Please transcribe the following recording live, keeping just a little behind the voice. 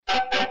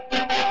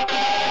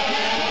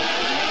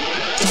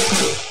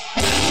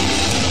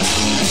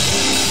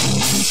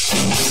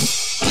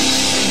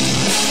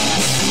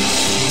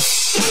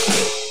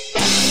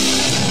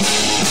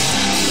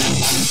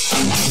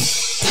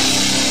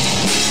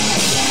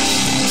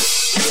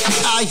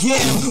I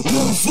am,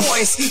 one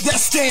voice that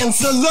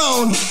stands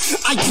alone.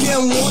 I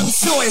am one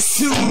choice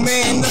to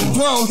man the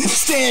throne.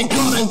 Stand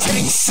guard and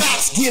take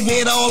shots, give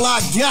it all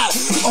I got.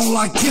 All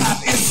I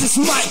got is this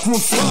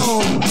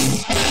microphone.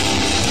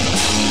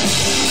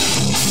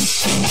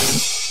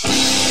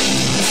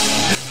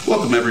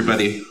 Welcome,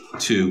 everybody,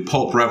 to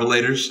Pulp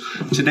Revelators.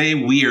 Today,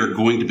 we are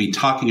going to be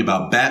talking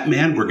about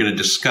Batman. We're going to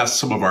discuss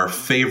some of our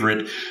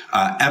favorite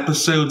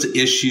episodes,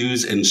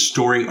 issues, and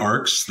story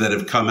arcs that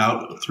have come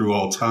out through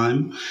all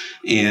time.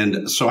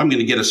 And so I'm going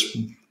to get us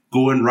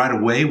going right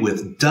away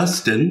with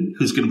Dustin,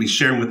 who's going to be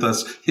sharing with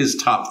us his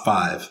top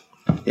 5.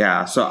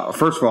 Yeah, so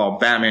first of all,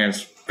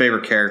 Batman's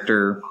favorite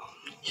character,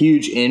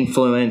 huge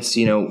influence.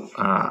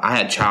 I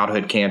had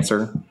childhood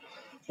cancer.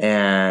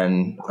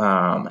 And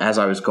as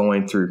I was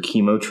going through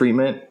chemo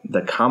treatment,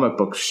 the comic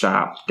book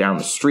shop down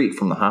the street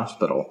from the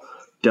hospital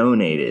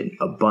donated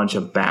a bunch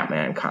of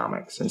Batman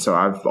comics. And so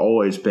I've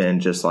always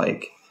been just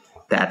like,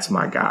 that's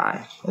my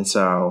guy. And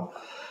so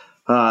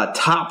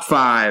top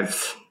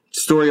 5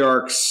 story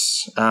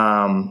arcs.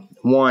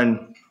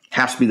 One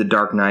has to be The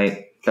Dark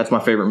Knight. That's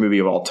my favorite movie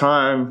of all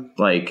time.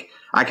 Like,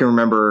 I can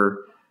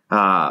remember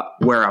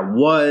where I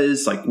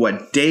was, like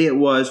what day it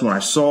was when I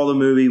saw the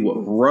movie, what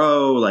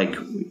row, like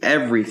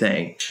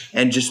everything.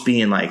 And just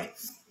being like,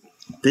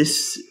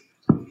 this,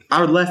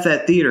 I left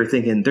that theater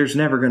thinking there's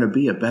never going to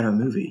be a better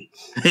movie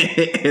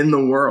in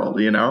the world,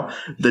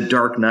 The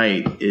Dark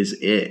Knight is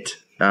it.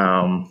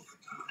 So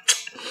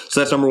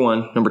that's number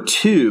 1. Number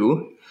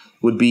 2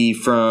 would be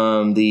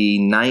from the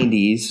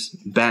 90s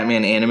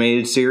Batman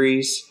animated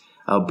series,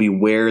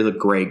 Beware the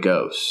Gray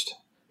Ghost.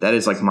 That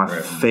is like my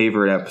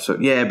favorite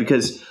episode. Yeah,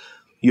 because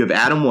you have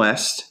Adam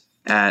West.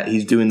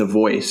 He's doing the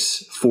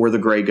voice for the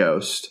Gray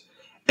Ghost.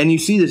 And you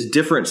see this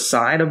different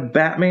side of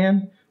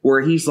Batman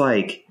where he's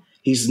like,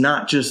 he's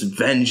not just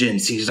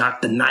vengeance. He's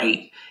not the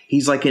knight.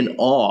 He's like in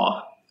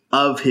awe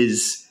of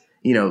his,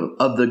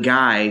 of the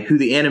guy who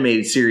the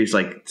animated series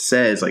like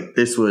says like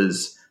this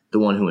was the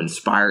one who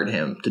inspired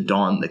him to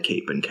don the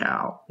cape and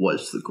cowl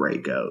was the Gray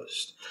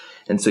Ghost.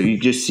 And so you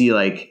just see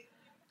like,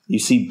 you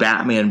see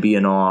Batman be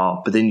in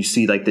awe, but then you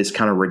see like this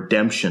kind of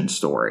redemption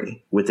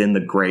story within the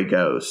Gray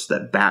Ghost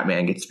that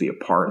Batman gets to be a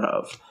part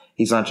of.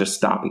 He's not just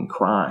stopping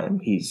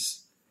crime.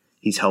 He's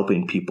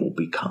helping people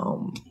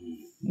become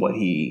what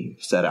he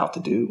set out to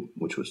do,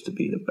 which was to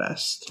be the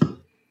best.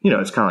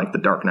 It's kind of like the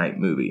Dark Knight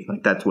movie.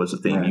 Like that was the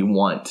thing you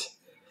want.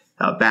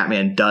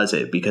 Batman does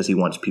it because he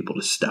wants people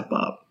to step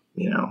up,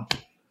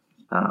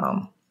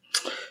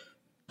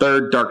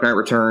 Third, Dark Knight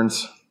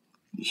Returns.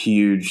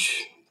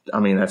 Huge. I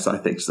mean, I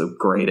think it's the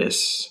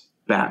greatest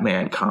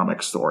Batman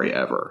comic story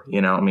ever. I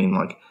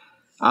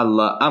don't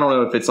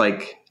know if it's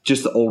like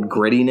just the old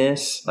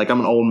grittiness. Like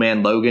I'm an old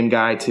man Logan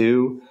guy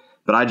too,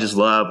 but I just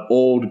love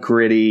old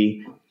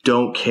gritty,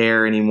 don't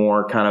care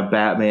anymore kind of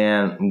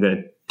Batman. I'm going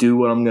to do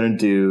what I'm going to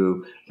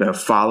do. I'm going to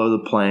follow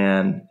the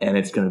plan and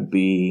it's going to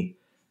be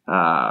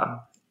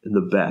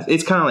the best.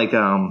 It's kind of like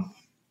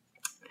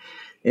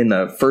in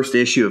the first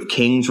issue of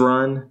King's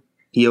Run,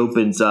 he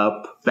opens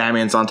up,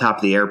 Batman's on top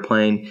of the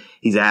airplane.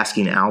 He's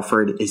asking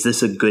Alfred, is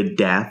this a good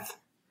death?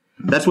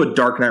 That's what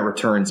Dark Knight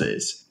Returns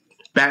is.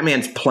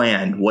 Batman's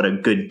planned what a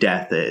good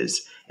death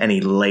is, and he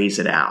lays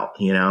it out,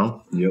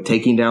 Yep.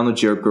 Taking down the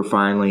Joker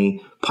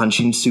finally,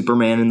 punching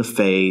Superman in the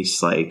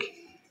face, like,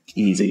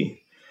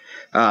 easy.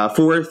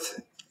 Fourth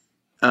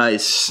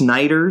is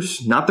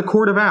Snyder's, not the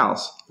Court of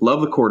Owls. Love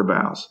the Court of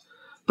Owls.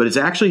 But it's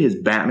actually his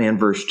Batman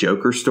vs.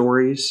 Joker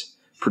stories,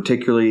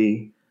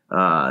 particularly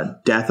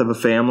Death of a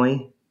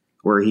Family,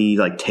 where he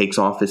like takes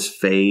off his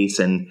face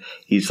and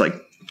he's like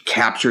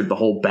captured the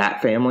whole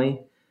Bat family.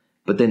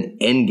 But then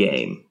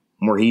Endgame,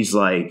 where he's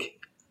like,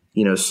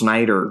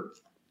 Snyder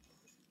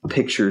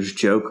pictures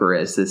Joker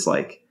as this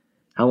like,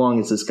 how long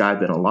has this guy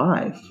been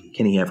alive?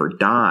 Can he ever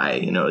die?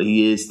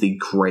 He is the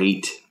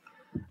great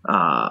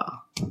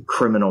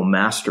criminal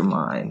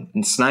mastermind.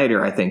 And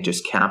Snyder, I think,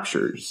 just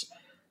captures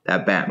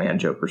that Batman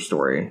Joker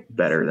story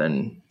better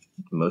than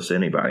most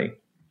anybody.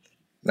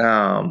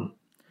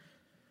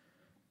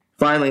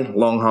 Finally,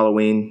 Long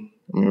Halloween.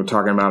 We're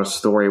talking about a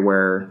story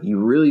where you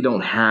really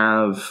don't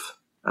have,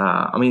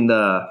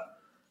 the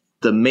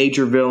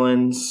major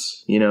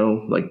villains,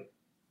 like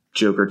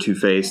Joker,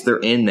 Two-Face, they're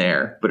in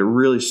there, but it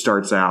really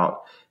starts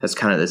out as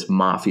kind of this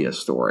mafia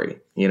story,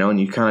 and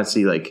you kind of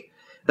see like,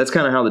 that's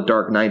kind of how the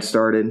Dark Knight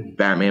started.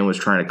 Batman was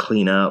trying to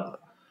clean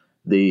up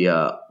the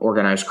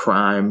organized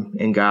crime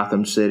in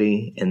Gotham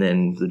City, and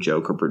then the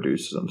Joker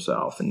produces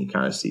himself, and you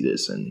kind of see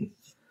this in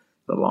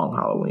the Long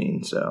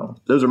Halloween. So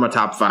those are my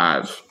top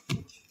 5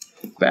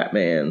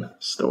 Batman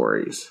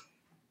stories.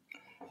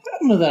 I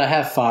don't know that I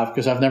have 5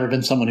 because I've never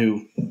been someone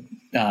who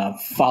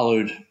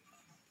followed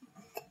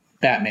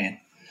Batman.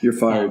 You're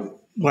fired.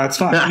 Well, that's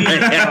fine.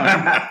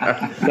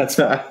 That's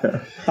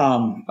fine.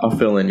 I'll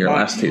fill in your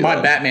last 2.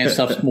 My Batman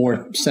stuff's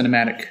more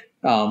cinematic.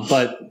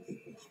 But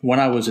when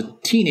I was a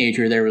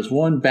teenager, there was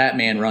one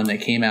Batman run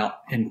that came out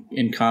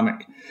in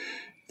comic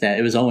that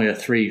it was only a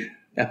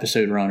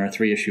 3-episode run or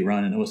 3-issue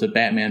run, and it was a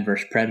Batman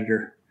versus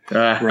Predator.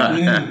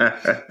 run.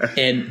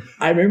 And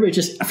I remember it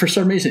just, for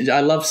some reason,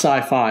 I love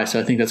sci-fi, so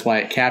I think that's why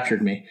it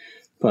captured me.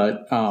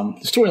 But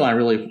the storyline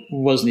really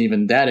wasn't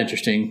even that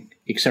interesting,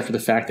 except for the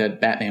fact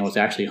that Batman was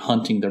actually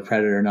hunting the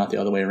Predator, not the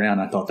other way around.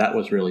 I thought that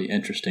was really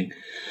interesting.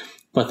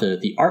 But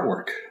the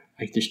artwork,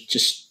 like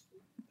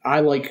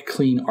I like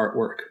clean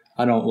artwork.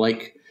 I don't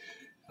like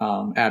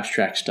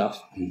abstract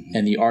stuff. Mm-hmm.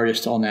 And the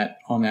artist on that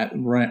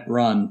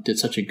run did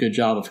such a good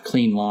job of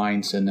clean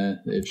lines, and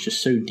it's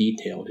just so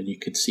detailed, and you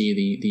could see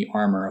the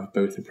armor of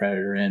both the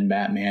Predator and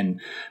Batman.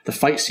 The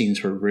fight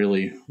scenes were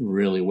really,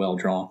 really well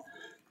drawn,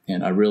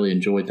 and I really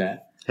enjoyed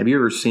that. Have you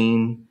ever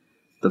seen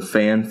the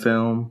fan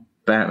film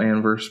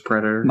Batman vs.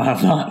 Predator? I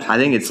have not. I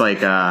think it's like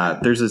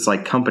there's this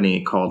like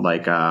company called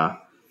like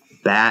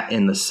Bat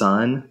in the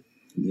Sun,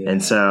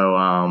 and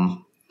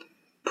so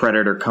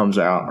Predator comes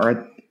out,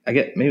 or I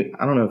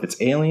don't know if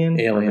it's Alien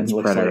or if it's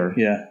Predator. Like,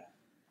 yeah.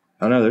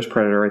 Oh no, there's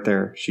Predator right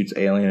there. Shoots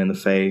Alien in the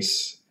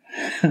face.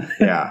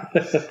 Yeah.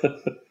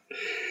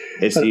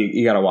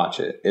 You got to watch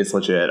it. It's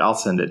legit. I'll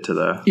send it to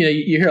the.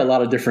 You hear a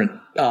lot of different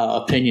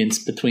opinions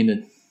between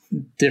the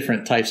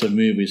different types of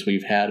movies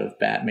we've had of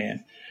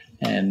Batman,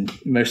 and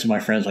most of my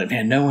friends are like,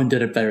 man, no one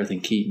did it better than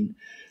Keaton.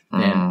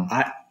 And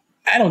I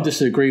don't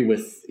disagree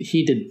with,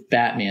 he did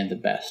Batman the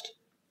best,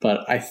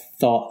 but I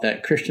thought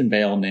that Christian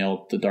Bale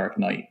nailed The Dark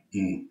Knight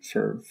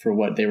for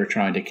what they were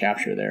trying to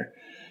capture there.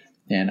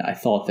 And I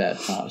thought that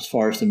as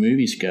far as the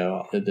movies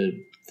go,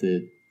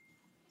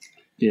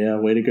 yeah,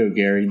 way to go,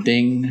 Gary.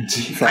 Ding.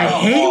 I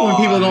hate when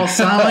people don't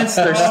silence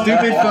their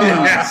stupid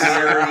phones.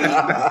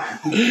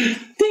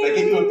 Ding. I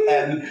give you a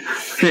pen.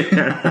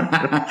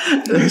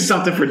 There's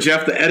something for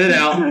Jeff to edit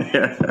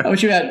out.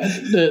 What you had,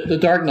 the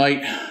Dark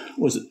Knight,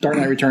 was it Dark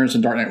Knight Returns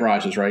and Dark Knight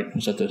Rises, right?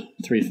 Was that the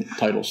three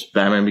titles?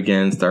 Batman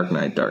Begins, Dark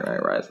Knight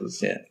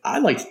Rises. Yeah, I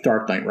liked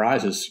Dark Knight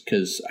Rises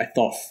because I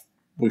thought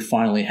we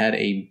finally had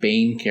a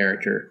Bane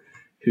character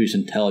whose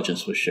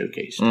intelligence was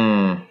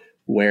showcased.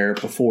 Where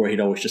before he'd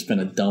always just been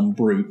a dumb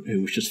brute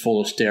who was just full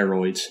of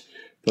steroids.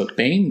 But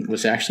Bane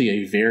was actually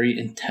a very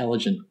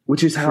intelligent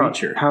Which is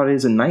creature. how it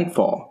is in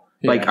Nightfall.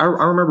 Yeah. Like, I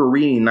remember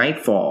reading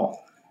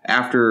Nightfall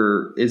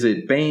after,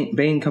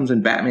 Bane comes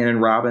in Batman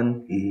and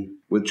Robin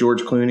with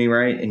George Clooney,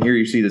 right? And here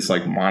you see this,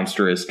 like,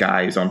 monstrous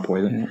guy who's on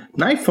poison. Yeah.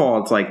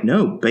 Nightfall, it's like,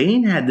 no,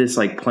 Bane had this,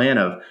 like, plan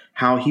of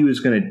how he was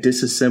going to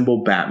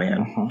disassemble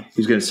Batman. He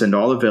was going to send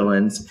all the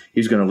villains.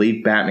 He was going to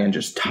leave Batman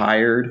just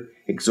tired,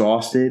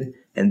 exhausted,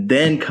 and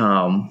then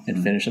come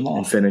and finish him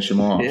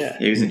off. Yeah,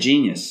 he was a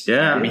genius.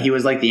 Yeah, I mean, he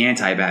was like the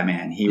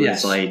anti-Batman. He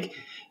was like,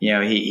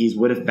 he's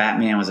what if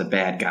Batman was a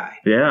bad guy?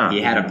 Yeah,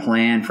 he had a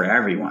plan for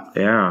everyone.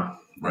 Yeah,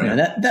 right.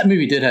 Yeah, that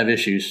movie did have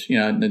issues.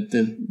 It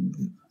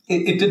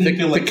didn't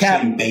feel like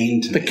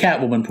Bane to me. The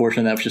Catwoman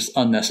portion of that was just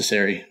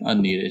unnecessary,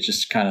 unneeded. It's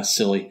just kind of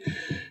silly.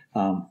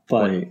 But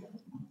wait,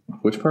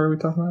 which part are we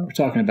talking about? We're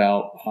talking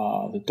about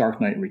The Dark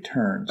Knight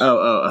Returns.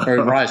 Oh.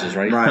 Or Rises,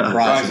 right?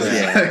 Rises.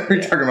 Yeah.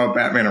 We're talking about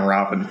Batman and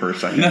Robin for a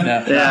second.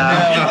 No.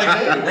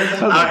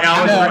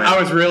 I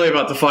was really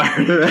about to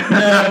fire.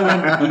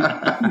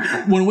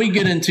 When we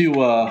get into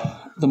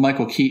the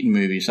Michael Keaton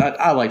movies,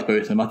 I liked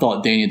both of them. I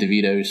thought Danny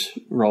DeVito's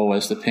role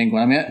as the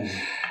Penguin, I mean,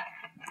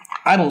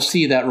 I don't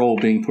see that role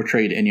being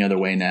portrayed any other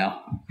way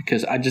now,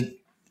 because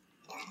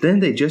Didn't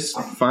they just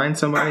find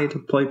somebody to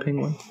play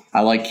Penguin?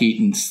 I like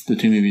Keaton's, the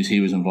two movies he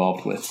was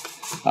involved with.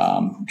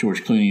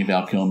 George Clooney and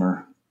Val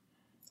Kilmer.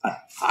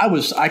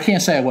 I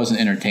can't say I wasn't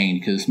entertained,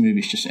 because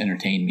movies just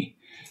entertain me.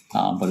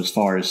 But as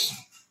far as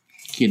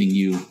giving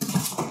you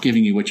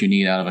what you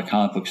need out of a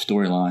comic book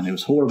storyline, it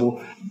was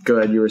horrible. Go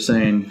ahead. You were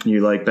saying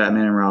you like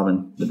Batman and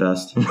Robin the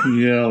best.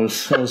 Yeah,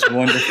 that was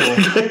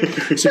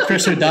wonderful. So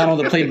Chris O'Donnell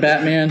that played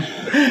Batman.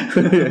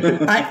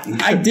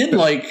 I did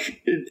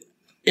like.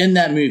 In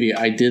that movie,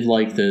 I did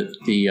like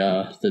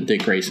the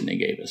Dick Grayson they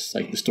gave us,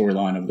 like the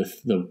storyline of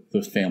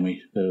the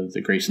family,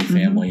 the Grayson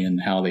family,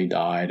 and how they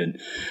died, and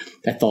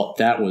I thought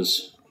that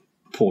was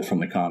pulled from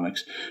the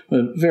comics,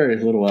 but very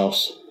little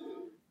else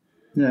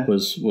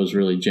was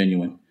really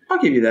genuine. I'll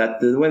give you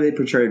that. The way they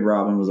portrayed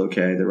Robin was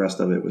okay. The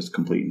rest of it was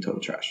complete and total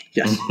trash.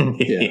 Yes,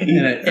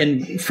 yeah,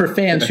 and for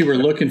fans who were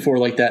looking for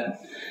like that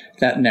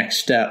next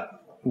step.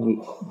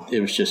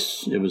 It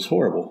was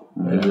horrible.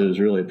 It was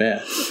really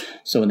bad.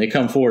 So when they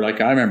come forward,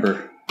 like I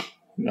remember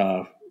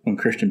when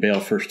Christian Bale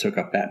first took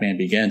up Batman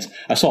Begins,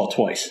 I saw it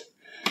twice.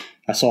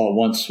 I saw it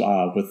once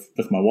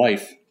with my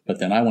wife, but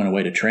then I went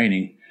away to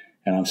training,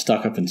 and I'm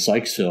stuck up in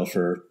Sykesville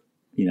for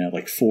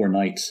like 4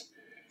 nights.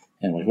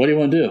 And like, what do you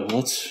want to do?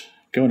 Let's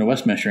go into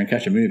Westminster and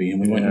catch a movie. And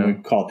we went and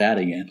we caught that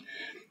again.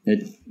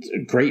 It's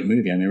a great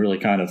movie. I mean, really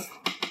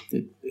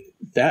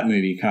that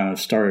movie kind of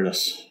started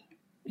us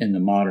in the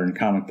modern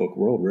comic book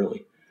world,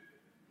 really,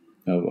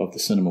 of the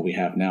cinema we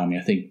have now. I mean,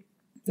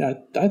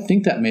 I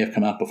think that may have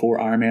come out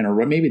before Iron Man, or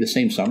maybe the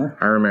same summer.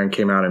 Iron Man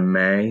came out in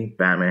May.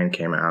 Batman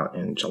came out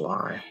in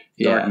July.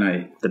 Dark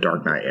Knight. The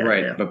Dark Knight,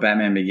 right. Yeah. But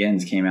Batman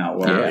Begins came out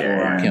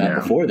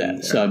before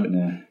that.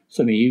 Yeah.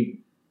 So I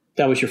mean,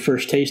 that was your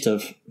first taste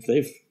of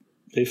they've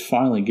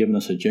finally given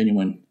us a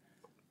genuine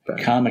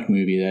comic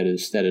movie that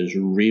is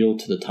real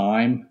to the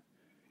time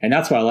And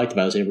that's what I liked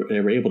about it. Is they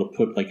were able to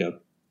put like a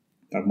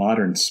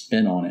modern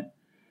spin on it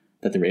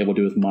that they were able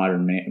to do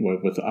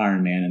with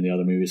Iron Man and the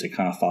other movies that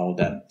kind of followed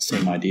that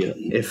same idea.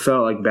 It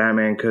felt like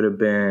Batman could have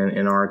been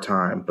in our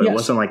time, but it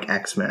wasn't like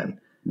X-Men.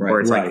 Right.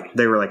 Where it's like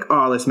they were like,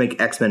 oh, let's make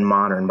X-Men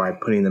modern by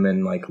putting them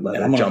in like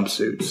leather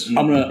jumpsuits.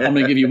 I'm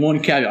gonna give you one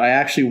caveat. I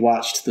actually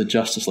watched the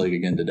Justice League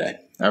again today.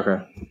 Okay.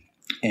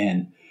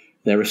 And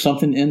there was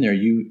something in there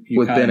you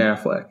with Ben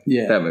Affleck.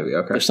 Yeah, that movie.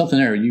 Okay. There's something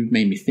there you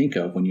made me think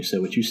of when you said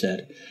what you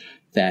said,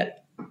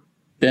 that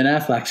Ben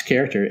Affleck's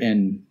character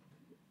in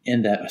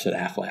that, I said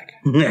Affleck.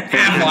 I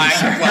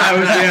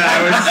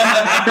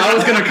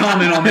was going to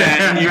comment on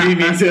that, and you beat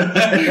me to.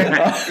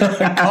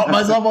 I caught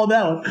myself on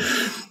that one.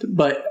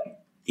 But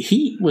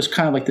he was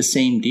kind of like the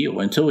same deal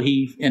until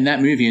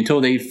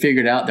they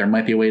figured out there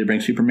might be a way to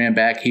bring Superman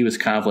back. He was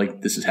kind of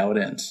like, this is how it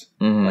ends.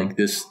 Mm-hmm. Like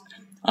this,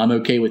 I'm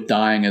okay with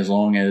dying as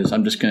long as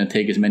I'm just going to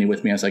take as many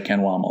with me as I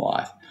can while I'm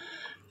alive.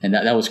 And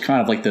that was kind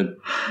of like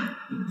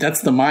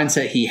that's the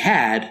mindset he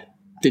had.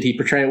 Did he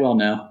portray it well?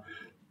 No.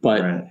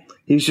 But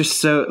he's just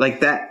so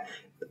like that.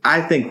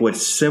 I think what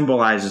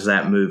symbolizes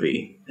that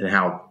movie and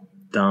how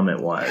dumb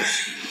it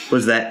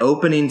was that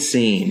opening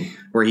scene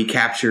where he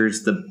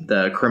captures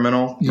the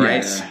criminal, right?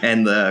 Yes.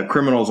 And the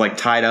criminal's like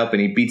tied up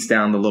and he beats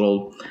down the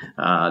little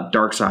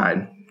dark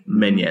side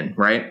minion,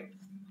 right?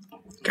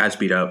 Guy's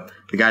beat up.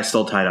 The guy's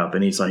still tied up,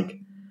 and he's like,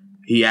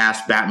 he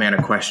asked Batman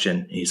a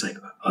question, and he's like,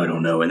 I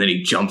don't know. And then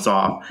he jumps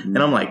off, and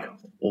I'm like,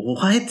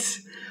 what?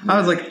 I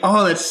was like,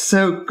 oh, that's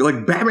so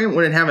like Batman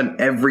wouldn't have an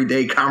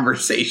everyday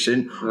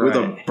conversation with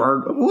a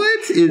burglar.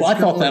 What is? Well, I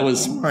thought that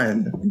was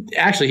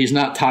actually he's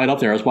not tied up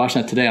there. I was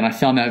watching that today, and I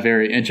found that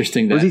very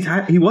interesting. That was he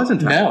tied? He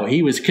wasn't tied. No,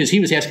 he was because he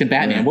was asking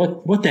Batman,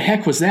 what the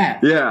heck was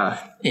that?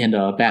 Yeah, and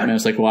Batman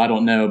was like, well, I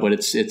don't know, but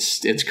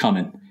it's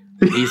coming.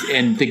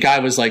 And the guy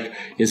was like,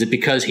 "Is it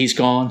because he's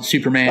gone,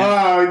 Superman?"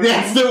 Oh,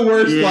 that's the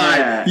worst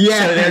line.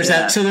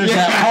 Yeah. So there's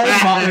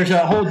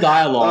that whole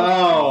dialogue.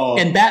 Oh.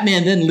 And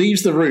Batman then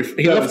leaves the roof.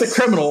 He left the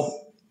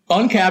criminal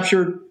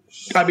uncaptured.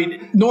 I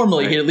mean,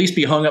 normally he'd at least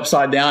be hung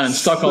upside down and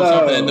stuck on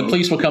something, and the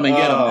police will come and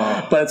get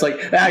him. But it's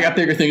like, I got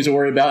bigger things to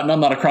worry about, and I'm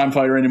not a crime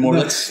fighter anymore.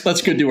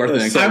 Let's go do our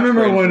thing. I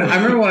remember when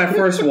I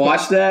first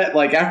watched that.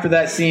 Like after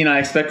that scene, I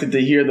expected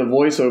to hear the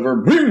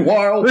voiceover.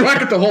 Meanwhile,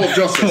 back at the Hall of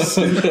Justice,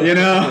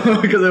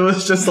 because it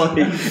was just like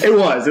it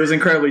was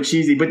incredibly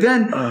cheesy. But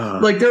then,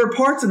 like there were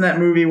parts in that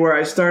movie where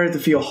I started to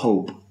feel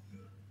hope,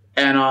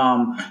 and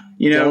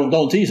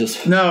don't tease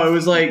us. No, it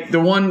was like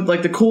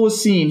the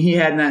coolest scene he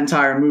had in that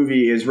entire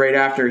movie is right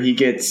after he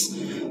gets,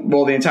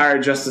 the entire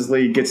Justice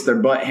League gets their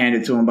butt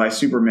handed to him by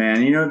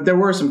Superman. There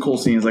were some cool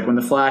scenes, like when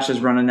the Flash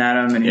is running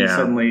at him and he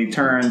suddenly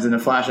turns and the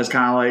Flash is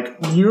kind of like,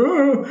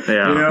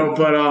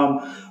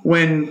 but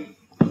when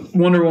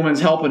Wonder Woman's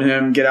helping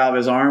him get out of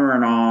his armor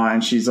and all,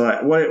 and she's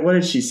like, what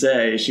did she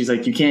say? She's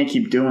like, you can't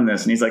keep doing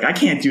this. And he's like, I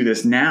can't do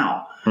this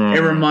now.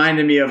 It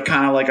reminded me of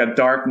kind of like a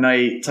Dark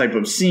Knight type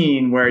of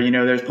scene where,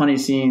 there's plenty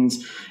of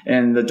scenes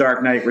in The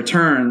Dark Knight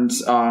Returns,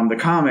 the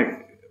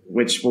comic,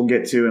 which we'll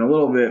get to in a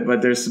little bit,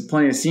 but there's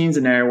plenty of scenes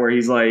in there where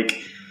he's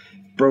like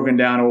broken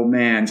down old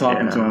man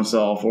talking to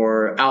himself,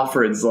 or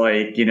Alfred's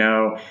like,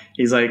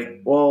 he's like,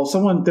 well,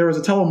 there was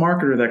a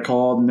telemarketer that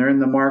called and they're in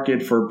the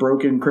market for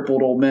broken,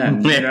 crippled old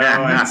men,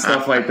 and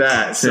stuff like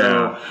that.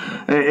 So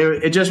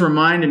it just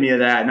reminded me of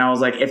that. And I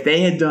was like, if they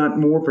had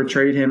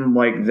portrayed him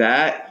like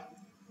that,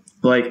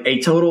 like a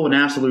total and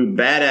absolute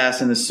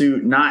badass in the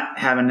suit, not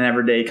having an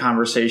everyday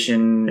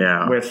conversation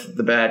with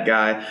the bad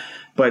guy,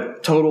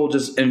 but total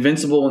just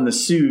invincible in the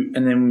suit.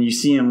 And then when you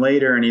see him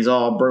later and he's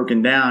all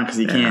broken down because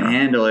he can't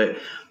handle it,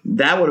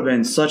 that would have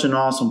been such an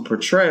awesome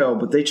portrayal.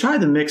 But they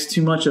tried to mix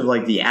too much of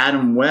like the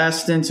Adam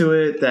West into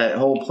it, that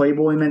whole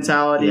Playboy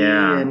mentality,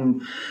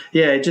 and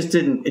it just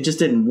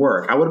didn't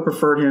work. I would have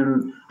preferred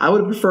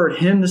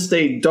him to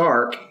stay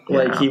dark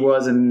like he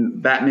was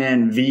in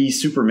Batman v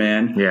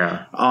Superman,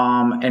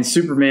 and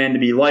Superman to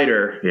be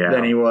lighter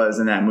than he was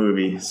in that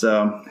movie.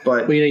 So,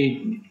 but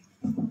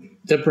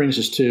that brings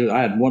us to,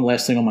 I had one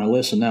last thing on my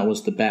list, and that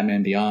was the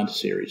Batman Beyond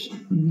series.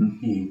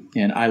 Mm-hmm.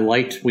 And I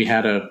liked,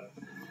 I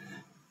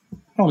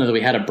don't know that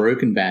we had a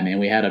broken Batman.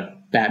 We had a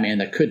Batman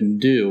that couldn't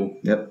do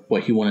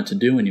what he wanted to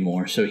do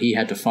anymore. So he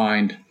had to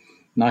find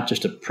not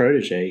just a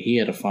protege, he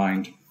had to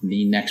find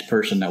the next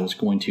person that was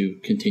going to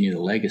continue the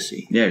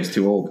legacy. Yeah, he was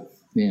too old.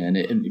 Yeah,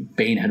 and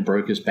Bane had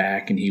broke his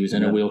back, and he was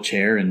in a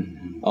wheelchair,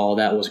 and all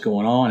that was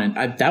going on.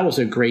 And that was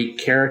a great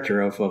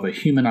character of a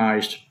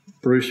humanized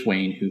Bruce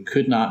Wayne who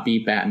could not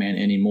be Batman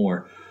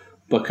anymore,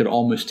 but could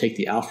almost take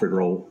the Alfred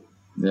role.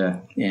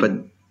 Yeah, but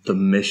the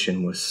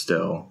mission was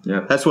still.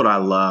 Yeah, that's what I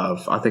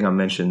love. I think I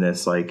mentioned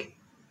this. Like,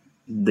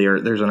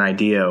 there's an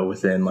idea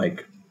within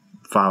like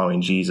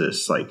following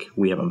Jesus. Like,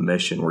 we have a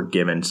mission. We're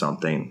given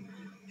something,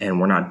 and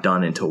we're not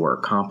done until we're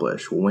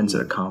accomplished. Well, when's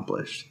it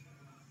accomplished?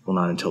 Well,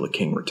 not until the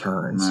King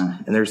returns.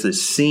 And there's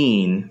this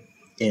scene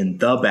in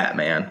The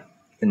Batman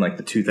in like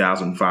the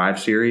 2005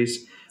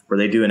 series where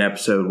they do an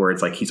episode where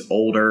it's like he's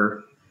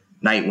older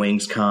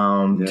Nightwing's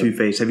come,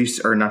 Two-Face. Have you,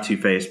 or not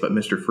Two-Face, but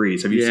Mr.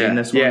 Freeze. Have you seen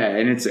this one? Yeah,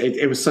 and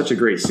it was such a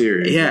great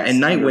series. Yeah,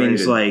 and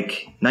Nightwing's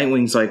underrated.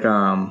 like,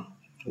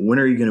 when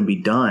are you going to be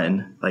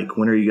done? Like,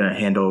 when are you going to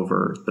hand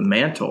over the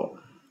mantle?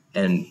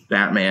 And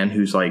Batman,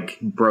 who's like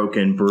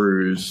broken,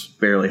 bruised,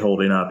 barely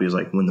holding up, he's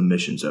like, when the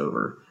mission's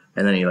over.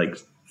 And then he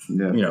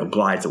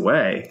glides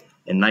away.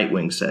 And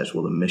Nightwing says,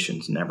 well, the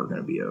mission's never going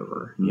to be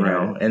over, you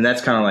know? And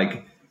that's kind of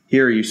like,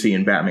 here you see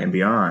in Batman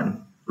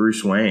Beyond,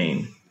 Bruce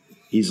Wayne,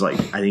 he's like,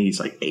 I think he's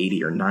like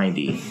 80 or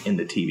 90 in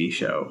the TV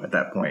show at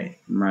that point.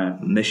 Right.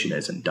 The mission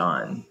isn't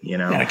done, you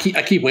know? And I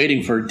keep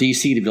waiting for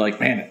DC to be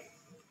like, man,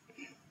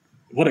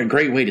 what a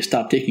great way to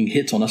stop taking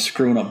hits on us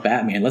screwing up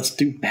Batman. Let's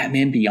do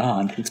Batman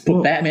Beyond. Let's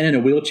put Batman in a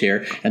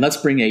wheelchair and let's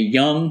bring a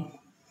young,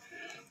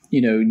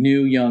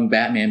 new young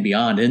Batman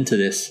Beyond into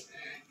this.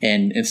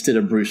 And instead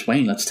of Bruce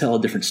Wayne, let's tell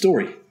a different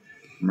story.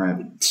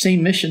 Right.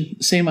 Same mission,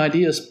 same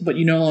ideas, but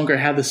you no longer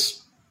have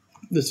this,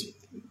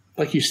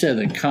 like you said,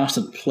 the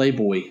constant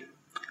playboy.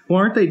 Well,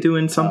 aren't they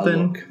doing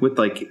something with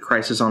like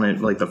Crisis on It,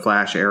 like the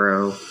Flash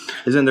Arrow?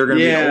 Isn't there going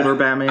to be an older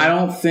Batman?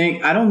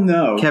 I don't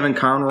know. Kevin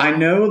Conroy? I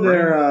know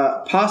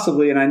they're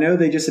possibly, and I know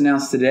they just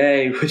announced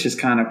today, which is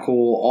kind of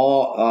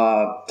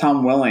cool.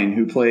 Tom Welling,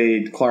 who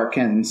played Clark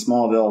Kent in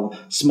Smallville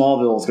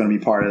is going to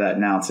be part of that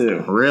now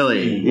too.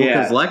 Really? Yeah.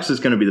 Because Lex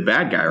is going to be the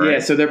bad guy, right? Yeah,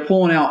 so they're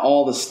pulling out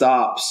all the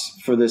stops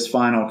for this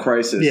final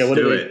Crisis. Yeah, what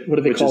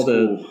do they call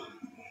cool.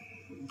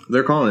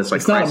 They're calling this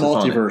like it's not a Crisis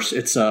multiverse.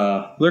 It's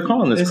they're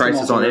calling this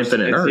Crisis on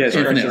Infinite Earth. Yeah, it's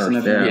Infinite Crisis on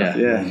Earth.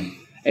 Infinite Earth.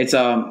 Yeah. It's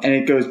and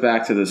it goes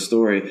back to the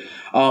story.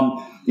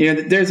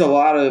 There's a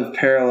lot of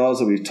parallels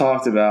that we've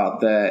talked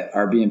about that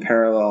are being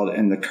paralleled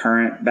in the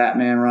current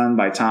Batman run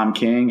by Tom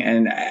King,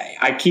 and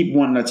I keep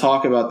wanting to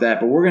talk about that,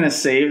 but we're going to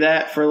save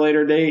that for a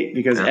later date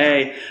because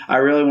I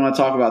really want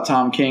to talk about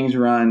Tom King's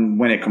run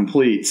when it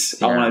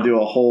completes. Yeah. I want to do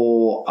a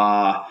whole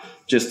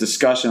just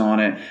discussion on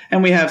it,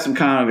 and we have some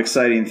kind of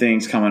exciting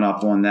things coming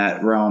up on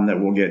that realm that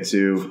we'll get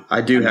to.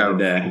 I do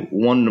have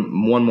one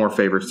more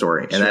favorite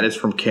story, and that is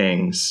from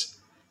King's.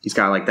 He's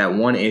got like that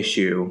one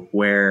issue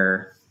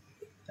where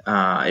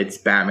it's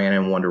Batman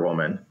and Wonder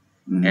Woman,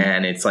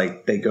 and it's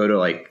like they go to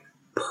like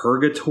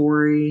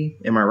purgatory.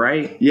 Am I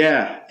right?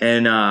 Yeah.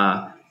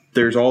 And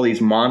there's all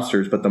these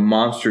monsters, but the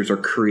monsters are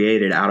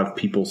created out of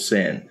people's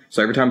sin.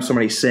 So every time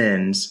somebody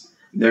sins,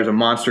 there's a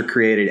monster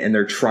created, and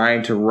they're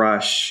trying to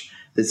rush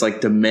this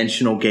like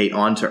dimensional gate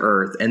onto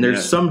Earth. And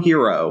there's some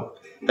hero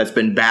that's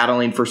been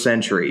battling for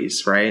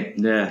centuries, right?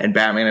 Yeah. And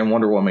Batman and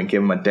Wonder Woman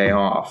give him a day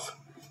off.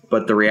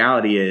 But the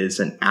reality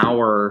is an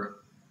hour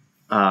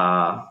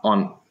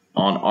on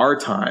our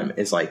time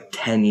is like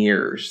 10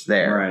 years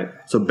there. Right.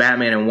 So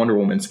Batman and Wonder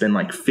Woman spend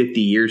like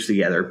 50 years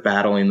together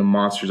battling the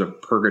monsters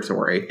of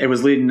purgatory. It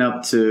was leading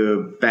up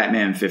to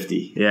Batman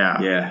 50.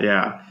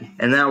 Yeah.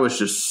 And that was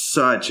just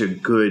such a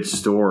good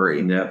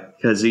story. Yep.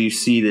 Because you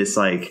see this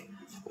like...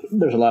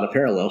 There's a lot of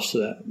parallels to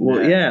that.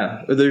 Well,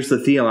 yeah. There's the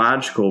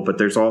theological, but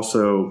there's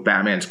also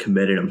Batman's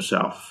committed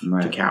himself to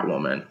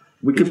Catwoman.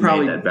 We could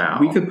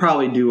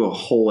probably do a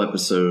whole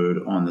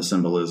episode on the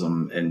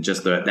symbolism and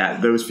just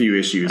those few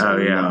issues.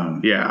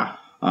 Yeah.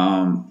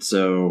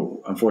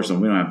 So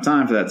unfortunately, we don't have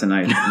time for that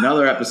tonight.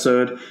 Another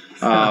episode.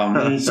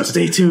 So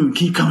stay tuned.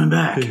 Keep coming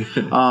back.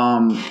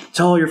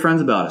 Tell all your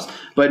friends about us.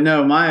 But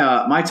no,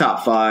 my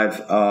top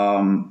 5.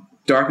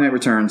 Dark Knight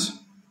Returns.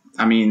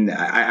 I mean,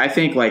 I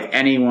think like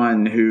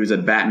anyone who's a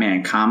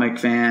Batman comic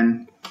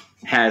fan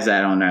has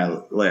that on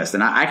their list.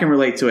 And I can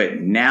relate to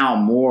it now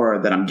more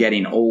that I'm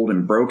getting old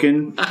and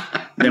broken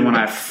than when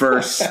I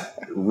first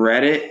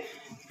read it.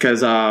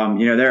 Because,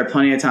 there are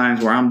plenty of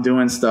times where I'm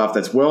doing stuff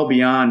that's well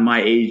beyond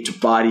my aged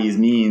body's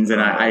means.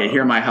 And I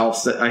hear myself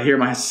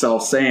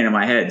saying in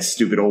my head,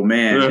 stupid old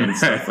man and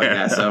stuff like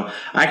that. So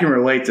I can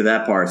relate to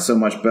that part so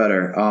much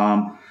better.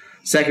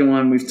 Second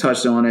one, we've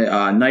touched on it,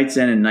 Night's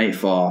End and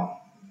Nightfall.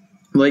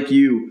 Like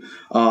you,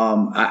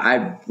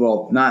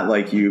 not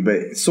like you,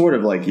 but sort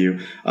of like you.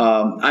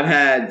 I've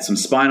had some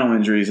spinal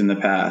injuries in the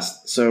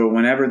past. So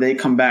whenever they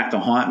come back to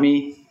haunt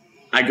me,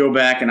 I go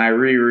back and I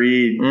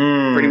reread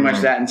pretty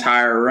much that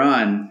entire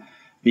run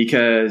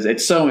because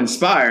it's so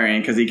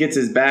inspiring because he gets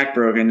his back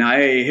broken. Now,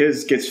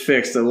 his gets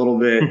fixed a little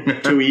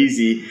bit too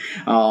easy.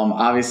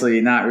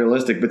 Obviously not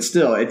realistic, but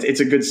still it's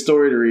a good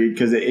story to read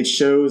because it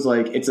shows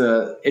like it's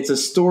a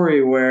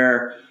story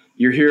where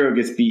your hero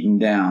gets beaten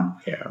down.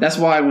 Yeah. That's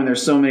why when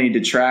there's so many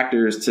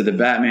detractors to the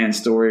Batman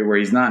story where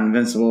he's not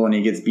invincible and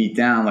he gets beat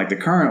down, like the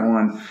current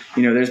one,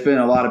 there's been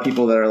a lot of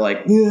people that are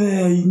like,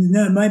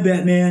 not my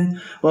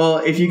Batman. Well,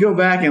 if you go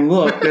back and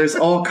look, there's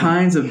all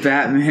kinds of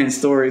Batman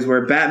stories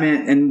where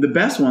Batman, and the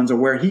best ones are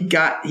where he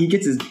gets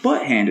his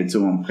butt handed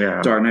to him.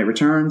 Yeah. Dark Knight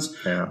Returns.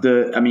 Yeah.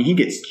 He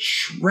gets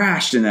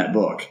trashed in that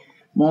book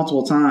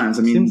multiple times.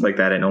 Seems like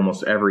that in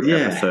almost every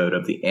episode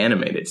of the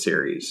animated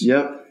series.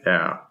 Yep.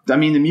 Yeah. The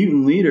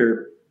mutant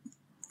leader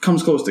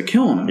comes close to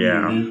killing him.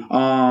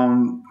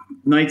 Yeah.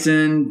 Night's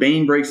End,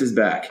 Bane breaks his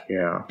back.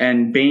 Yeah.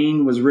 And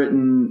Bane was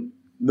written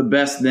the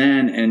best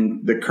then,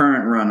 and the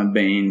current run of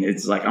Bane,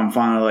 it's like I'm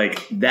finally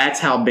like,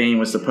 that's how Bane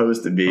was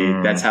supposed to be.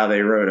 That's how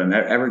they wrote him.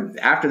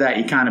 After that,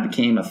 he kind of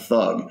became a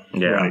thug.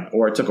 Yeah. Right?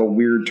 Or it took a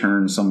weird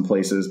turn some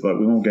places, but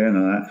we won't get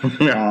into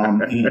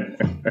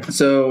that.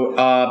 So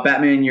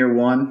Batman Year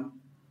One,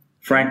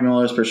 Frank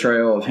Miller's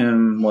portrayal of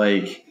him,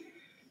 like,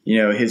 you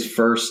know, his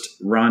first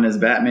run as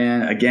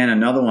Batman. Again,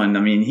 another one. I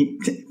mean, he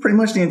pretty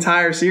much the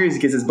entire series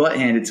gets his butt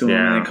handed to him,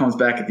 and then comes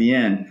back at the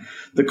end.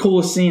 The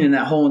coolest scene in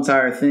that whole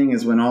entire thing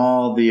is when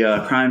all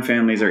the crime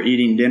families are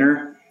eating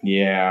dinner.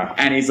 Yeah.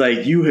 And he's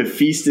like, you have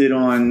feasted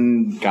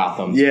on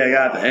Gotham. Yeah,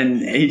 Gotham.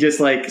 And he just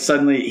like,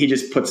 suddenly he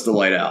just puts the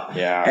light out.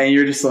 Yeah. And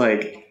you're just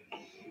like,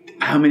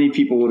 how many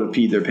people would have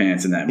peed their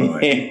pants in that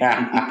moment?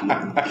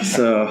 Yeah.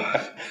 So,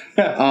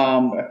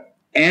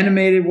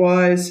 animated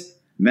wise,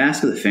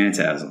 Mask of the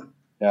Phantasm.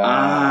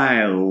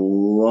 I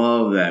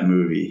love that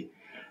movie.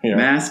 Yeah.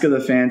 Mask of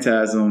the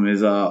Phantasm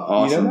is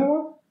awesome. You know that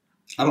one?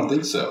 I don't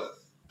think so.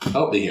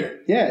 Help me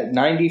here. Yeah,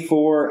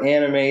 94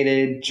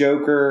 animated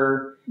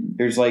Joker.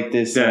 There's like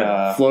this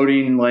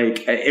floating,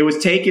 like it was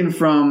taken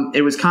from.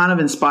 It was kind of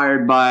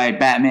inspired by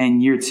Batman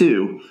Year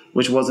Two,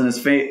 which wasn't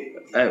as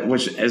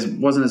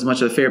wasn't as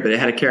much of a favorite, but it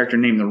had a character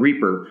named the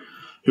Reaper,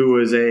 who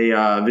was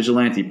a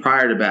vigilante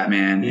prior to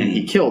Batman, and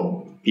he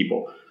killed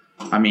people.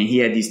 I mean, he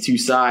had these two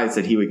sides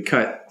that he would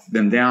cut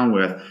them down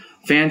with.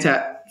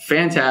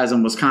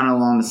 Phantasm was kind of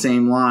along the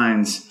same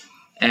lines.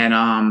 And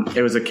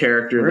it was a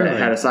character that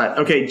had a side.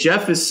 Okay,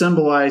 Jeff is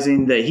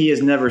symbolizing that he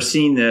has never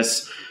seen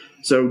this.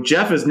 So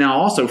Jeff is now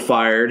also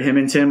fired. Him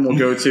and Tim will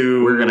go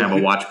to... We're going to have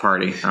a watch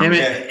party. Him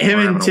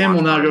and Tim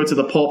will now go to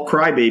the Pulp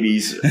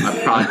Crybabies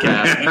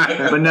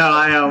podcast. But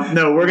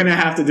no, we're going to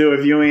have to do a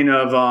viewing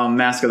of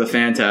Mask of the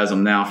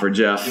Phantasm now for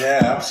Jeff. Yeah,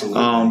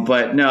 absolutely.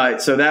 But no,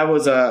 so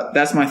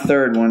that's my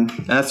third one.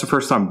 And that's the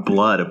first time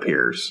blood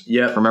appears.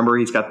 Yep. Remember,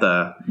 he's got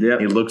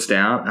he looks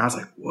down, and I was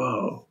like,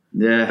 whoa.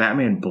 Yeah,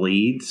 Batman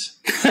bleeds.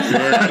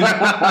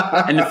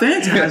 Yeah. And the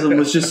Phantasm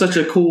was just such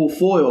a cool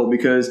foil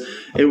because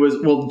it was,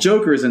 well,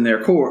 Joker's in there,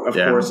 of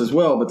course, as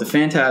well. But the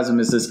Phantasm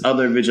is this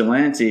other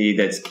vigilante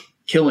that's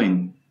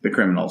killing the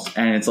criminals,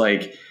 and it's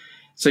like,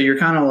 so you're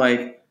kind of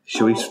like,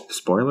 should we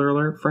spoiler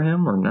alert for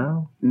him or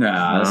no?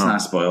 No, let's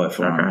not spoil it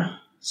for him.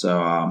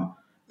 So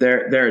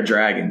they're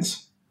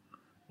dragons.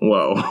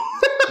 Whoa.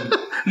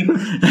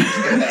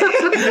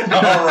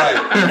 All right.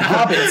 And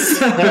hobbits.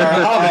 There are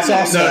hobbits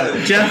also.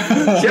 No, Jeff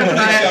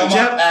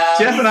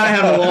and I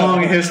have a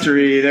long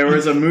history. There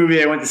was a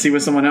movie I went to see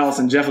with someone else,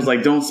 and Jeff was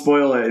like, don't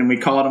spoil it. And we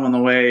called him on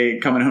the way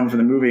coming home from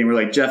the movie, and we're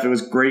like, Jeff, it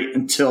was great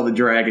until the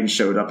dragon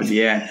showed up at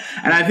the end.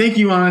 And I think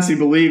you honestly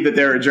believe that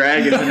there are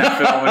dragons in that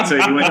film until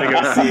you went to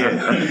go see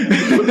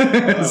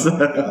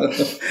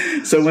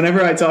it. So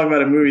whenever I talk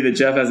about a movie that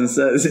Jeff hasn't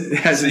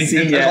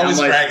seen yet, I'm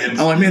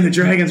like, man, the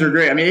dragons are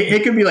great. I mean,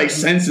 it could be like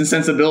Sense and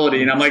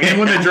Sensibility, and I'm like, and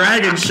when the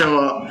dragons show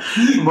up.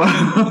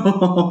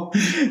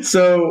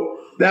 So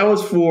that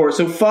was 4.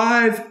 So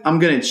 5, I'm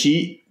going to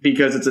cheat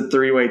because it's a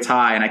 3-way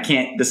tie, and I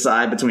can't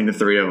decide between the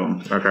 3 of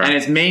them. Okay. And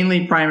it's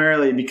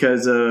primarily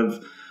because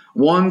of,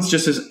 one's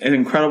just an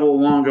incredible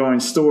long-going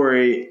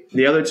story.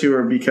 The other 2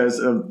 are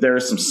because there are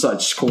some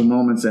such cool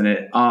moments in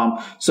it.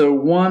 So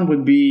one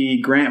would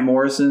be Grant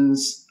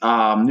Morrison's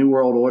New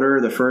World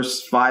Order, the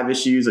first 5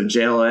 issues of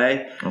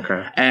JLA.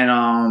 Okay. And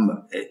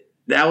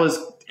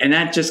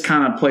that just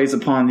kind of plays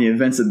upon the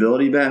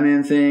invincibility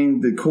Batman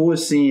thing. The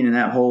coolest scene in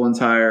that whole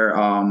entire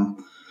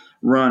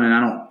run, and I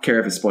don't care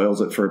if it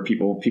spoils it for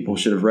people. People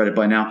should have read it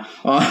by now.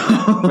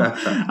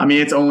 I mean,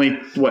 it's only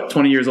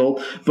 20 years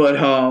old, but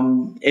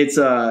it's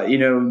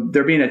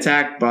they're being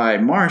attacked by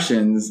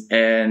Martians,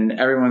 and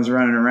everyone's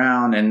running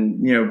around,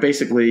 and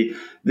basically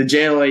the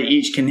JLA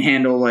each can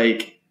handle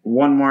like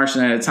one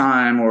Martian at a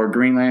time, or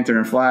Green Lantern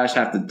and Flash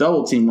have to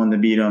double team one to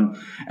beat them,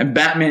 and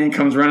Batman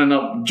comes running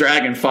up,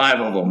 dragging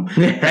 5 of them,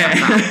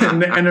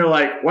 and they're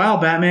like, "Wow,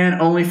 Batman,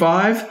 only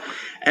 5?"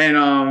 And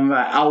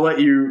I'll let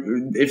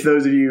you, if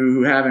those of you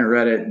who haven't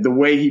read it, the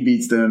way he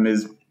beats them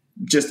is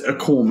just a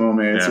cool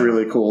moment. It's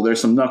really cool. There's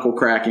some knuckle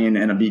cracking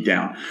and a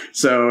beatdown,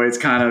 so it's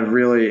kind of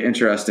really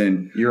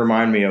interesting. You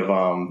remind me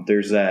of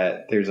there's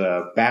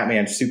a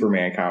Batman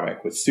Superman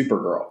comic with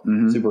Supergirl.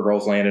 Mm-hmm.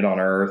 Supergirl's landed on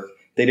Earth.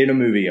 They did a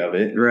movie of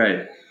it,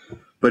 right?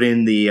 But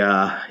in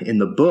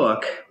the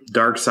book,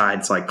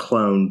 Darkseid's like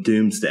clone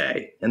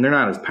Doomsday, and they're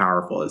not as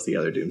powerful as the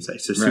other Doomsday.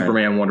 So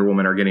Superman and Wonder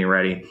Woman are getting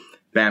ready.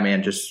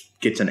 Batman just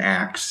gets an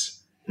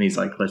axe, and he's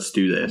like, "Let's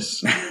do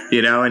this,"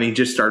 and he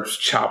just starts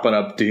chopping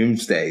up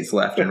Doomsdays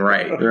left and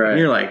right. Right. And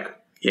you're like,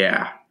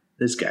 "Yeah,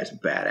 this guy's a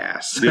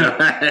badass."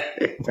 Yeah.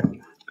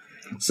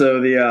 So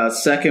the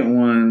second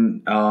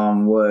one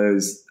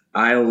was,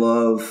 I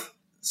love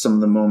some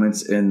of the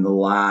moments in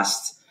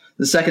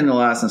the second to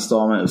last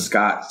installment of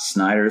Scott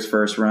Snyder's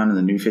first run in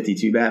the New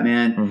 52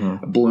 Batman.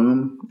 Mm-hmm.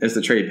 Bloom is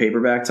the trade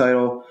paperback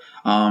title.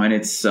 And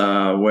it's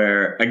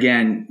where,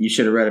 again, you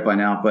should have read it by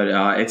now, but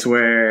it's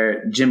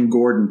where Jim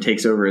Gordon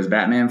takes over as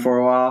Batman for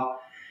a while.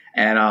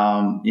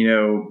 And,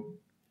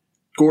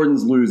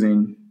 Gordon's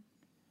losing.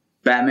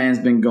 Batman's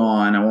been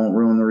gone. I won't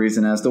ruin the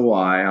reason as to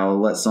why. I'll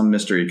let some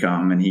mystery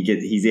come, and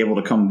he's able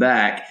to come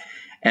back.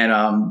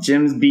 And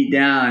Jim's beat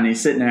down, and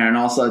he's sitting there, and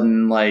all of a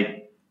sudden,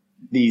 like,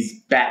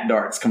 these bat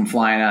darts come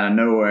flying out of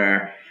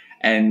nowhere.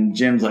 And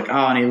Jim's like,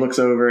 oh, and he looks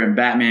over, and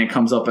Batman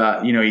comes up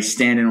out. You know, he's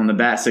standing on the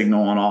bat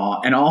signal and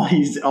all. And all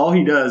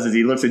he does is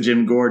he looks at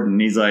Jim Gordon,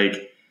 and he's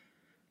like,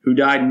 who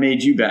died and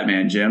made you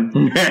Batman, Jim?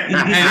 And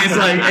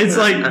it's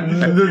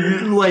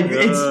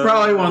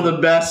probably one of the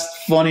best,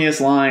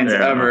 funniest lines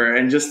ever.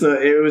 And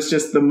it was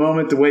just the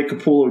moment, the way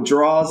Capullo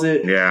draws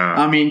it. Yeah.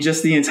 I mean,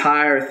 just the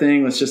entire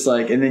thing was just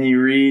like, and then you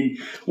read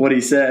what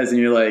he says,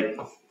 and you're like,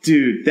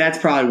 dude, that's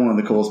probably one of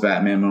the coolest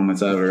Batman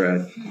moments I've ever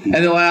read.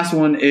 And the last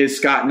one is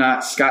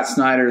Scott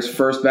Snyder's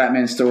first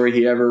Batman story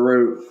he ever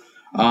wrote.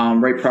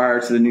 Right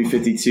prior to the New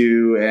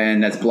 52,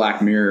 and that's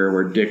Black Mirror,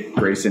 where Dick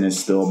Grayson is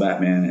still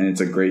Batman, and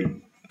it's a great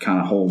kind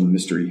of whole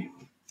mystery.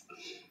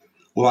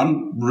 Well,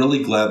 I'm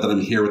really glad that I'm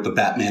here with the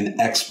Batman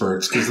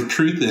experts, because the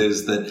truth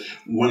is that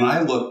when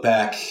I look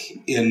back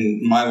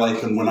in my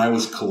life and when I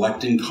was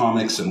collecting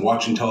comics and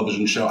watching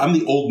television show, I'm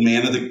the old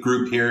man of the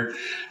group here.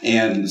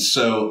 And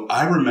so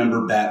I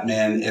remember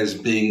Batman as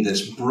being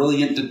this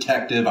brilliant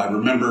detective. I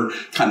remember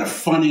kind of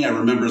funny. I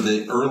remember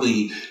the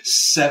early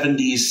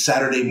 70s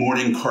Saturday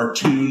morning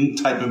cartoon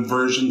type of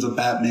versions of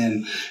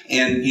Batman.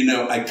 And, you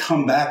know, I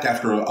come back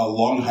after a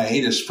long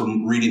hiatus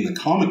from reading the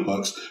comic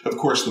books. Of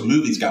course, the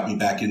movies got me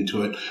back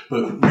into it,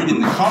 but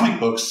reading the comic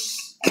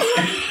books.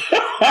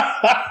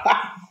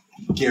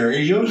 Gary, are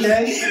you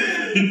okay?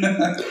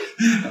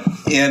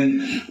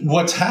 And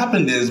what's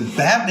happened is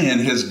Batman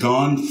has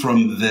gone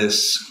from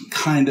this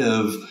kind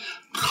of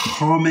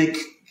comic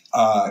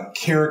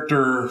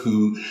character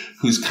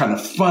who's kind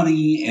of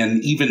funny,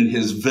 and even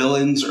his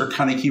villains are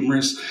kind of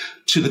humorous,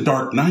 to the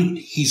Dark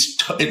Knight.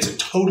 It's a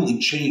totally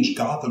changed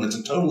Gotham. It's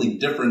a totally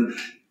different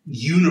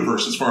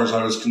universe as far as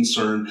I was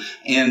concerned.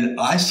 And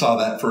I saw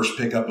that first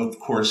pickup, of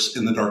course,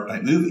 in the Dark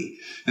Knight movie.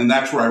 And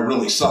that's where I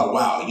really saw,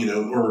 wow, you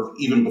know, or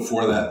even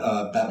before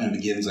that, Batman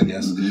Begins, I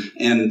guess. Mm-hmm.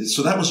 And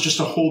so that was just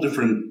a whole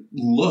different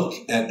look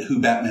at who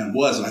Batman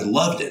was. And I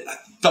loved it. I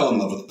fell in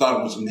love with it, thought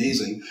it was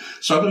amazing.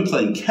 So I've been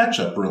playing catch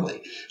up,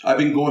 really. I've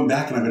been going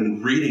back and I've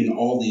been reading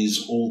all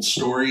these old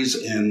stories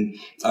and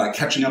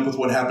catching up with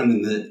what happened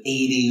in the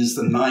 80s,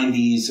 the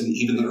 90s, and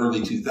even the early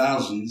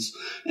 2000s.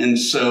 And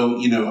so,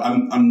 you know,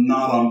 I'm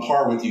not on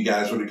par with you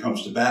guys when it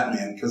comes to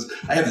Batman, because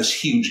I have this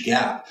huge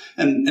gap.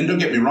 And don't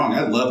get me wrong,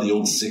 I love the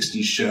old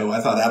 60s show.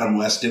 I thought Adam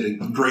West did a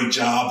great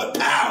job. The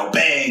pow,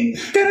 bang,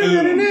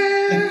 boom.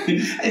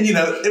 And, you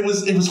know, it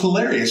was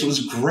hilarious. It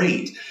was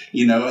great,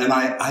 you know, and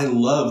I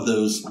love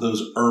those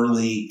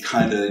early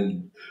kind of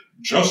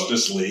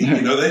Justice League,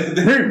 you know,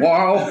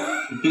 wow.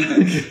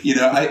 You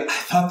know, I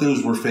thought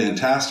those were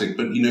fantastic,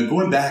 but, you know,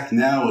 going back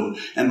now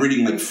and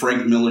reading like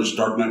Frank Miller's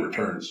Dark Knight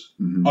Returns.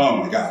 Mm-hmm. Oh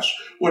my gosh,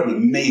 what an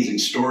amazing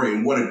story,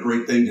 and what a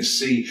great thing to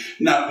see.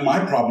 Now,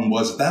 my problem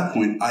was at that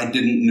point, I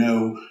didn't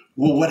know,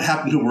 well, what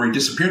happened to him where he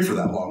disappeared for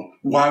that long?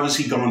 Why was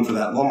he gone for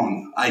that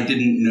long? I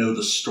didn't know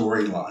the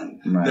storyline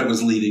that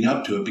was leading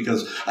up to it,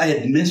 because I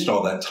had missed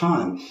all that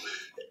time.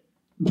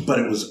 But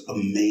it was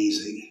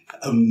amazing,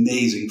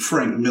 amazing.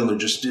 Frank Miller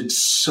just did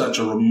such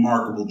a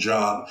remarkable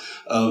job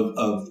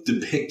of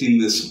depicting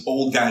this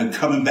old guy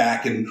coming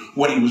back and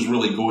what he was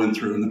really going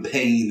through and the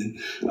pain. And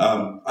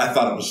I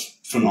thought it was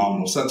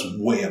phenomenal. So that's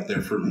way up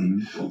there for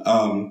me.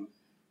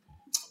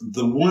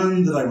 The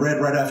one that I read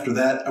right after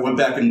that, I went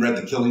back and read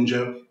The Killing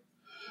Joke.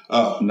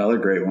 Another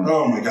great one.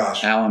 Oh, my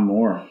gosh. Alan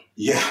Moore.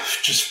 Yeah,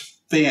 just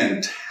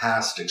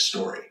fantastic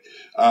story.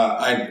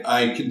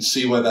 I can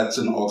see why that's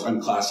an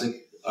all-time classic.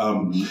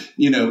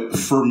 You know,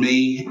 for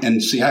me,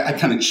 and see, I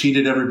kind of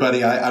cheated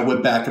everybody. I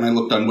went back and I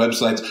looked on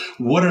websites.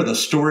 What are the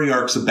story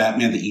arcs of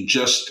Batman that you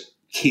just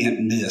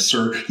can't miss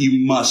or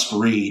you must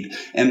read?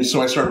 And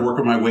so I started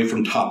working my way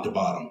from top to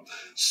bottom.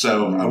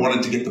 So I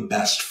wanted to get the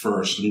best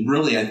first. And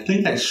really, I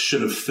think I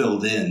should have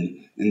filled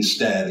in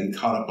instead and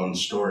caught up on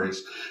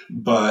stories.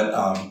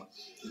 But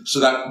so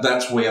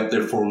that's way up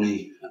there for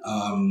me.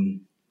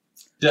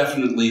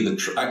 Definitely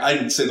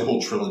I'd say the whole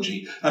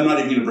trilogy. I'm not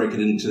even going to break it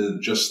into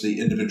just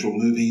the individual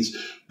movies.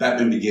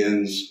 Batman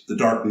Begins, The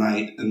Dark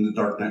Knight, and The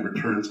Dark Knight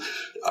Returns.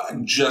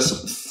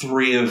 Just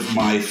three of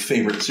my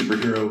favorite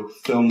superhero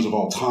films of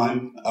all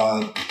time.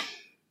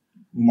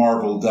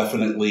 Marvel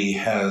definitely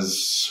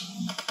has...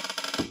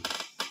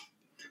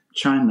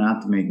 Trying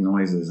not to make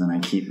noises, and I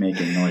keep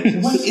making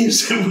noises. What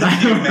is it with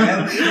you,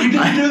 man? You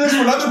didn't do this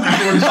when other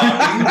people were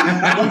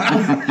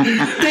talking.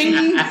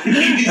 Ding!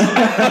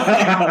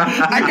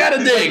 I got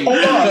a ding. Hold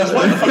on.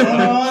 What's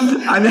going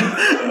on? I know.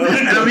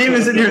 And I'm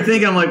even sitting here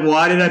thinking, I'm like,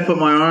 why did I put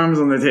my arms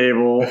on the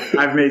table?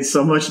 I've made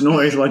so much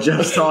noise while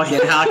Jeff's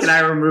talking. How can I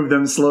remove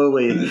them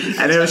slowly?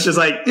 And it was just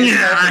like...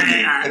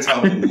 It's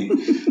helping me.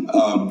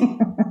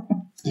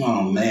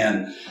 Oh,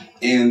 man.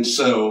 And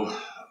so,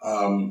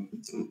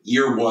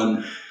 year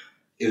one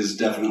is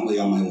definitely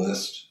on my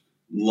list.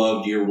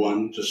 Loved year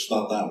one. Just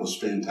thought that was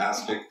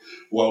fantastic.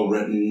 Well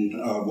written,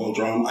 well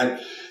drawn.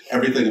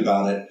 Everything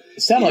about it.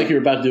 It sounded like you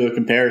were about to do a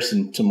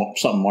comparison to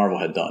something Marvel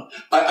had done.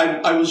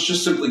 I was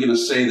just simply going to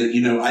say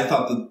that, I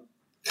thought that,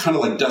 kind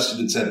of like Dustin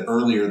had said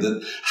earlier,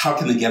 that how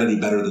can they get any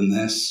better than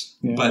this?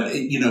 Yeah. But,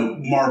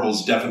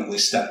 Marvel's definitely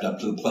stepped up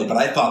to the plate. But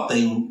I thought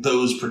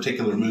those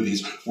particular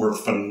movies were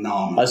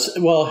phenomenal.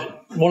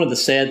 Well, one of the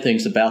sad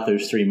things about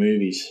those three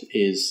movies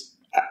is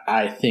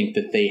I think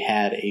that they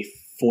had a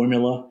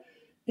formula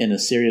and a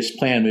serious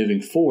plan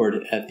moving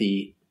forward at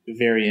the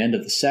very end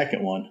of the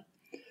second one.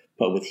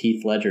 But with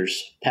Heath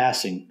Ledger's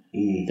passing,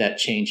 that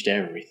changed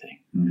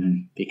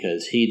everything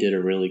because he did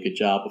a really good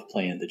job of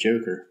playing the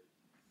Joker.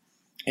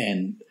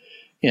 And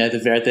at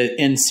the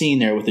end scene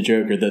there with the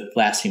Joker, the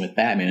last scene with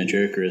Batman and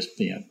Joker is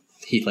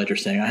Heath Ledger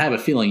saying, "I have a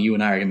feeling you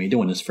and I are going to be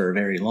doing this for a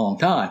very long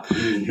time."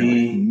 Like,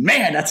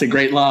 man, that's a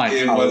great line.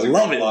 It was a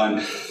great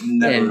line.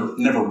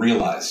 Never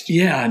realized.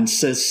 Yeah, and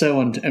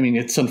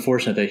it's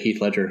unfortunate that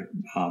Heath Ledger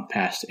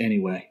passed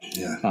anyway.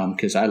 Yeah,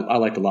 because I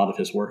liked a lot of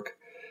his work,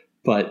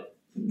 but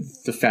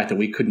the fact that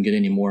we couldn't get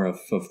any more of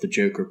the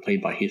Joker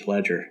played by Heath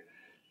Ledger,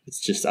 it's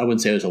just, I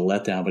wouldn't say it was a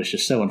letdown, but it's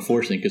just so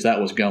unfortunate because that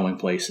was going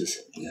places.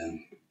 Yeah.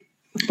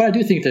 But I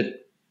do think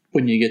that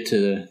when you get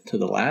to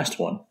the last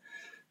one,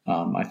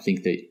 I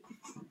think that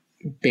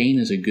Bane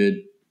is a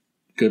good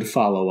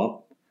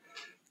follow-up.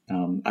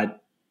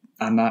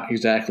 I'm not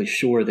exactly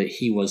sure that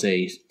he was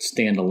a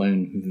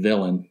standalone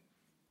villain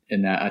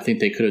in that. I think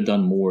they could have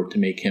done more to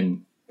make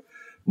him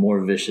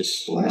more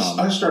vicious. Well,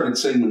 I started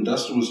saying when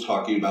Dustin was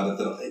talking about it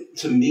that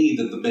to me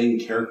that the Bane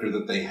character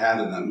that they had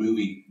in that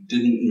movie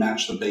didn't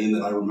match the Bane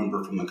that I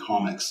remember from the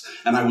comics.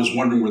 And I was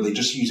wondering, were they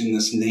just using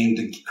this name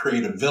to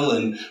create a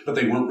villain, but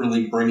they weren't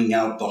really bringing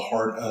out the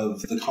heart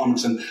of the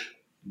comics? And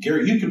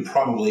Gary, you could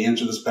probably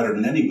answer this better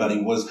than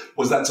anybody.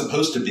 Was that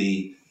supposed to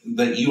be,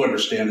 that you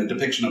understand, a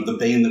depiction of the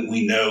Bane that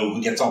we know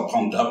who gets all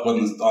pumped up on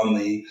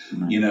the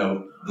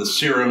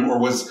serum, or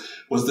was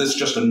this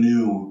just a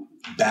new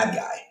bad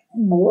guy?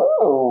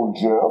 Well,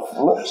 Jeff,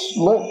 let's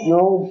let your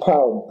old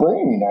pal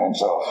Bane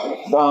answer.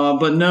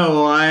 But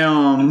no,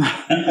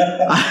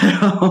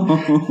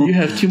 you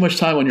have too much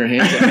time on your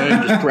hands at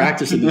home just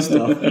practicing this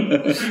stuff.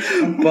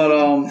 But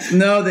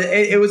no,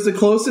 it was the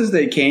closest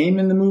they came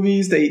in the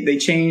movies. They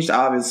changed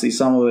obviously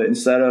some of it.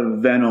 Instead of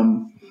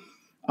Venom,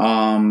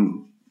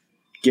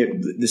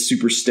 get the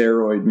super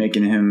steroid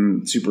making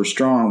him super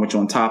strong, which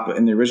in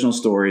the original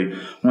story,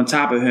 on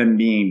top of him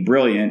being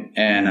brilliant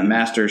and a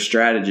master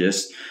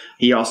strategist,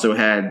 he also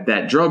had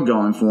that drug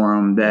going for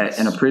him that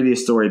in a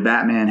previous story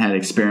Batman had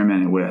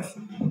experimented with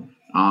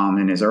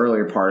in his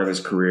earlier part of his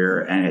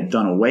career and had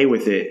done away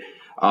with it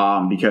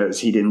because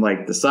he didn't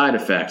like the side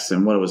effects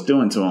and what it was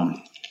doing to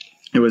him.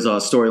 It was a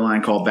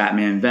storyline called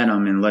Batman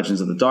Venom in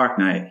Legends of the Dark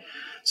Knight.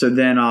 So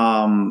then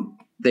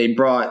they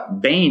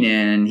brought Bane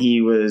in, and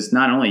he was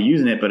not only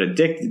using it but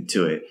addicted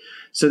to it.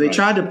 So they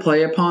tried to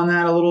play upon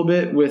that a little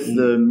bit with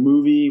the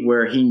movie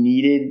where he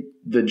needed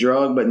the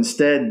drug, but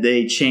instead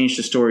they changed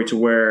the story to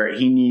where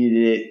he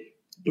needed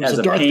it as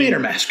a Darth Vader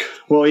mask.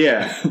 Well,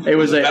 yeah, it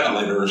was a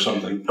ventilator or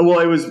something. Well,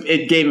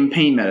 it gave him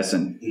pain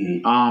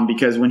medicine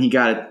because when he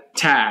got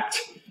attacked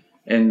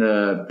in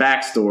the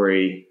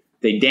backstory,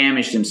 they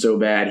damaged him so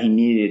bad he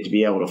needed it to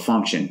be able to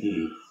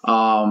function.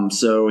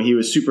 So he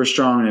was super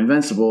strong and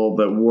invincible,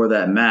 but wore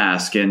that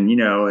mask, and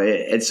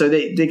so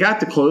they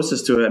got the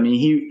closest to it. I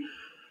mean,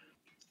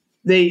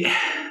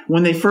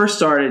 when they first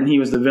started and he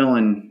was the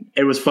villain,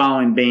 it was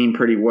following Bane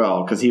pretty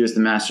well because he was the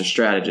master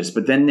strategist.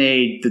 But then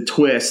the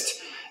twist,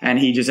 and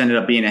he just ended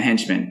up being a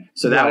henchman.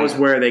 So that was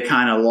where they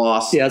kind of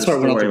lost. Yeah, that's where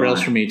it went off the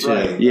rails for me too.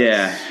 Right.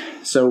 Yeah.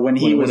 So when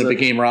it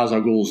became Ra's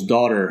al Ghul's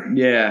daughter,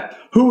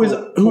 who is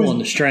pulling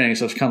the strings,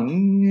 so it's kind of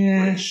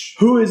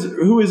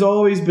who has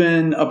always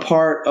been a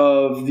part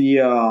of the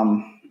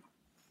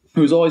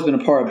who's always been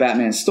a part of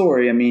Batman's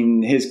story. I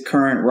mean, his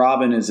current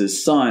Robin is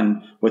his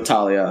son with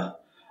Talia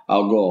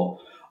al Ghul.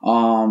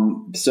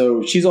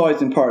 So she's always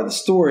been part of the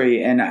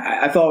story, and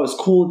I thought it was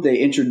cool that they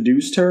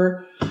introduced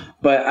her,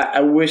 but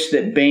I wish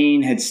that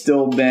Bane had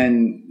still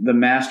been the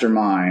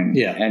mastermind,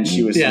 and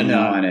she was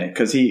somehow in it,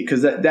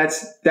 because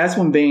that's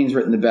when Bane's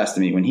written the best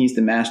to me, when he's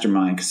the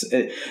mastermind.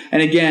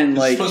 And again,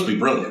 like, it's supposed to be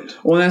brilliant.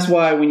 Well, that's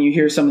why when you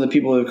hear some of the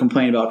people that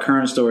complain about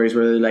current stories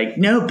where they're like,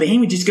 no, Bane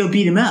would just go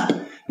beat him up,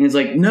 and it's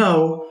like,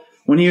 no,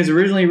 when he was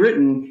originally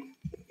written,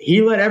 he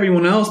let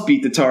everyone else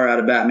beat the tar out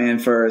of Batman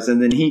first,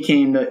 and then he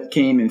came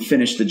and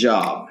finished the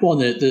job. Well,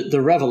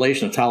 the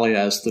revelation of Talia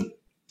as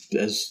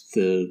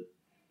the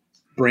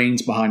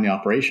brains behind the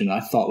operation,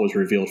 I thought was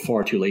revealed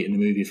far too late in the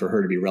movie for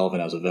her to be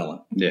relevant as a villain.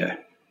 Yeah.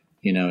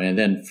 And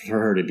then for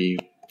her to be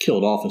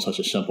killed off in such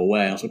a simple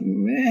way, I was like,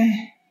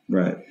 meh.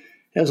 Right.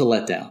 That was a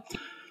letdown.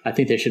 I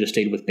think they should have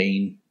stayed with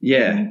Bane.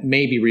 Yeah.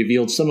 Maybe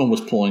revealed someone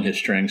was pulling his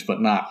strings, but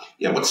not.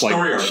 Yeah, what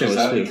story arc is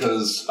that?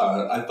 Because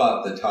I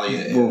thought that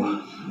Talia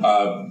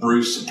and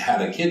Bruce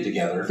had a kid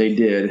together. They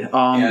did.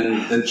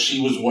 And that she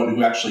was one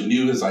who actually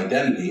knew his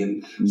identity.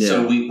 And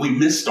so we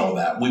missed all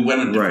that. We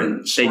went a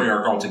different story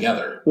arc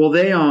altogether. Well,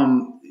 they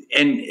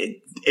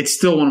it's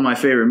still one of my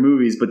favorite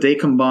movies, but they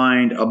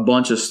combined a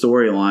bunch of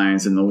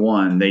storylines into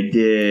one. They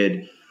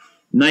did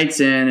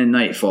Night's End and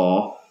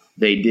Nightfall.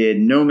 They did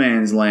No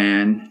Man's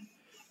Land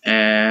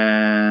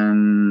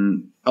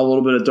and a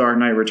little bit of Dark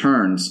Knight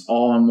Returns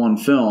all in one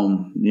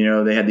film. You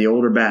know, they had the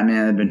older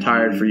Batman that had been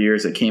tired for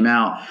years that came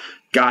out.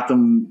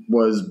 Gotham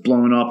was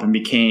blown up and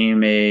became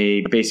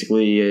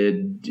basically a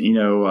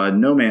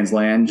no man's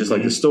land, just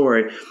like the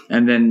story.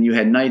 And then you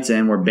had Night's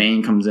End where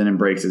Bane comes in and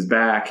breaks his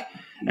back.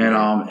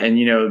 And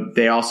you know,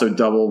 they also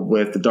doubled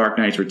with the Dark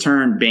Knight's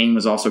Return. Bane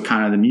was also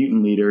kind of the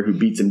mutant leader who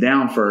beats him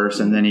down first,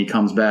 and then he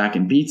comes back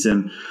and beats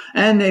him.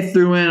 And they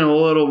threw in a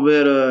little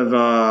bit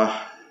of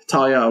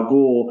Talia al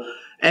Ghul.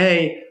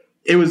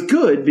 It was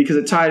good because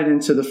it tied it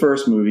into the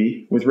first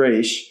movie with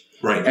Raish.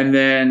 Right. And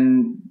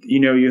then, you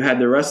know, you had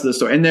the rest of the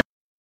story. And then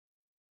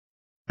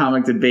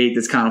comic debate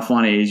that's kind of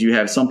funny is you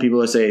have some people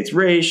that say it's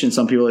Raish and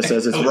some people that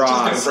says it's Ross.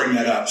 I was just going to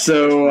bring that up.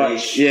 So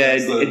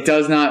it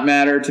does not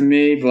matter to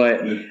me,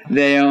 but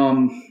they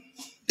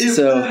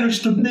matters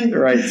to me.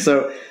 Right.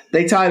 So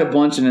they tied a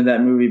bunch into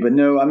that movie, but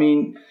no, I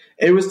mean,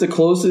 it was the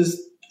closest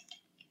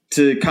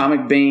to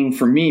comic Bane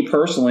for me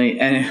personally,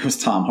 and it was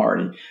Tom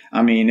Hardy.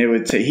 I mean,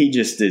 he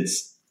just did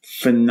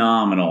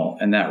phenomenal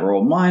in that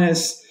role,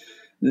 minus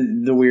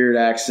the weird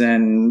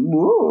accent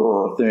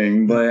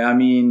thing. But I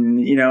mean,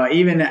 you know,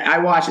 even I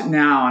watch it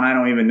now and I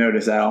don't even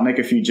notice that. I'll make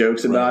a few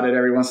jokes about it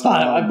every once in a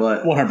while.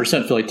 But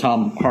 100% feel like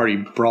Tom Hardy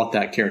brought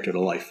that character to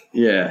life.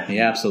 Yeah. He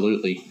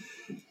absolutely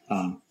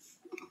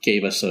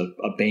gave us a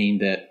Bane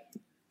that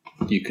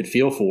you could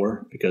feel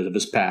for because of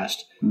his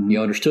past. Mm-hmm.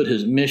 You understood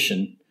his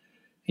mission,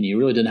 and you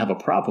really didn't have a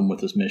problem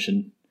with his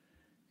mission.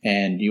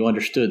 And you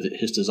understood that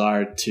his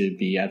desire to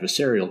be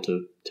adversarial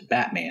to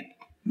Batman.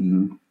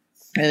 Mm-hmm.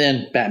 And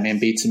then Batman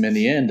beats him in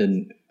the end,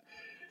 and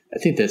I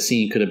think that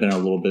scene could have been a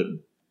little bit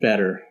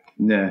better.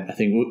 Yeah. I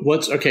think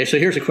okay, so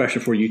here's a question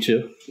for you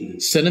two. Mm-hmm.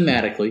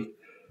 Cinematically,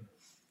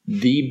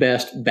 the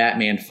best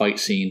Batman fight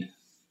scene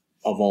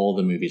of all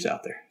the movies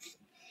out there.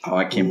 Oh,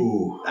 I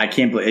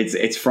can't believe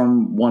it's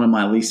from one of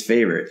my least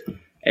favorite.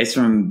 It's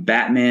from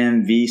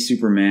Batman v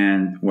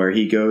Superman, where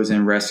he goes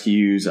and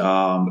rescues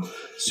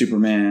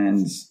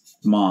Superman's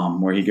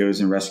mom, where he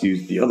goes and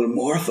rescues the other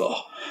Martha.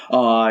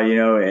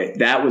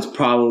 That was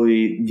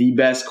probably the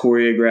best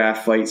choreographed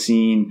fight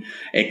scene.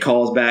 It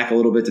calls back a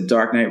little bit to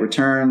Dark Knight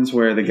Returns,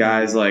 where the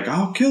guy's like,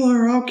 I'll kill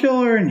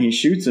her. And he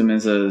shoots him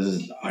and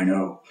says, I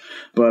know.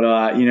 But,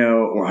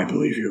 or I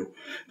believe you.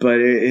 But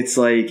it's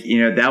like,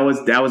 that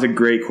was a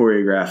great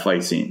choreographed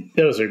fight scene.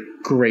 That was a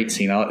great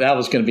scene. That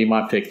was going to be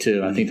my pick,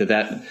 too. I think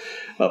that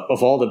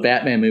of all the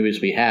Batman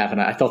movies we have,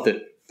 and I thought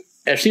that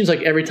it seems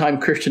like every time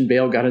Christian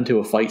Bale got into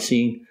a fight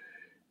scene,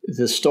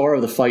 the star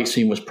of the fight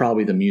scene was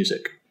probably the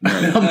music.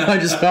 I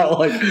just felt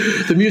like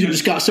the music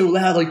just got so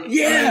loud, like,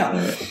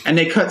 yeah. And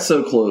they cut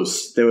so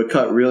close. They would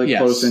cut really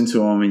close into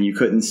them, and you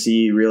couldn't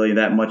see really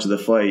that much of the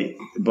fight.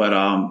 But,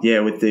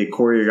 with the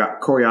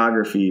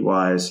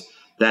choreography-wise,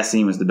 that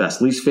scene was the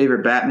best. Least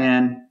favorite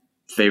Batman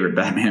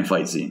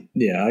fight scene.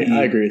 Yeah,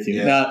 I agree with you.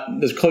 Yeah. Now,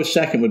 the close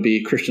second would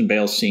be Christian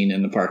Bale's scene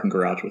in the parking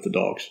garage with the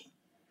dogs.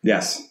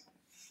 Yes.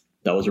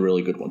 That was a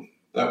really good one.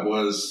 That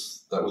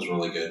was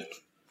really good.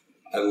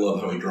 I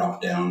love how he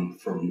dropped down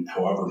from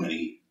however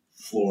many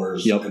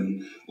floors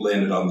and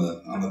landed on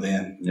the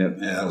van. Yep.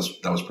 Yeah,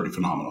 that was pretty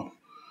phenomenal.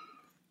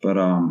 But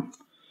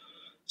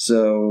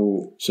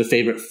so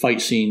favorite fight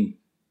scene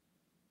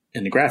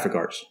in the graphic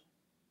arts.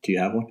 Do you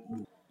have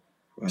one?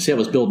 See, I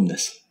was building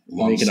this,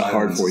 making it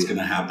hard for you. It's going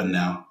to happen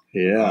now.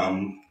 Yeah.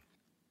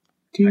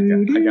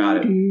 I got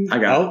it.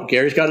 Oh,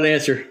 Gary's got an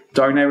answer.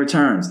 Dark Knight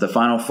Returns, the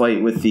final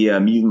fight with the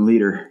mutant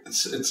leader.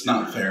 It's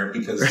not fair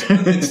because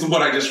it's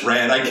what I just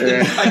read. I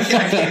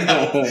can't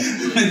help.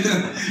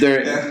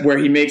 Where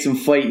he makes them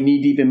fight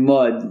knee deep in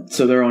mud,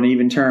 so they're on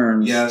even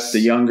terms. Yes. The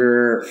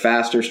younger,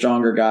 faster,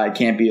 stronger guy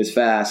can't be as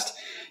fast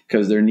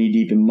because they're knee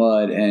deep in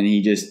mud, and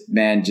he just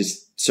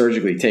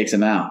surgically takes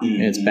him out. Mm-hmm.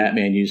 And it's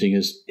Batman using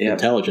his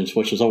intelligence,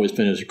 which has always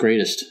been his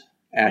greatest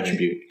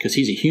attribute because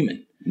he's a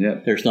human.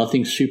 Yep. There's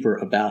nothing super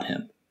about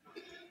him.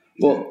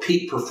 Well,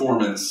 peak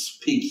performance,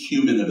 peak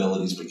human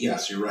abilities, but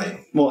yes, you're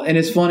right. Well, and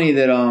it's funny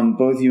that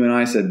both you and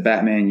I said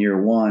Batman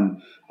Year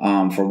One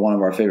for one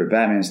of our favorite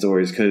Batman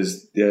stories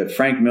because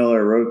Frank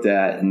Miller wrote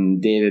that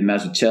and David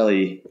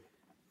Mazzucchelli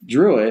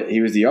drew it.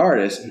 He was the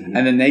artist. Mm-hmm.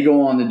 And then they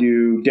go on to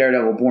do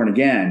Daredevil Born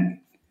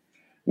Again,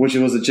 which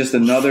was just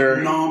another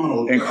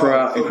phenomenal,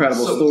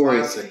 incredible story.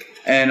 Classic.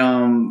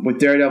 And with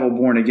Daredevil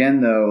Born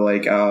Again, though, I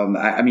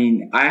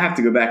have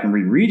to go back and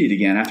reread it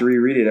again. I have to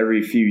reread it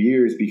every few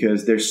years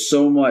because there's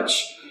so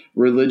much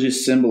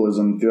religious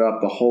symbolism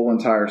throughout the whole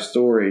entire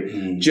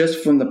story,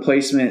 just from the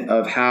placement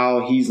of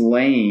how he's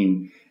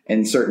laying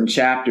in certain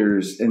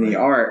chapters in the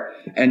art.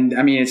 And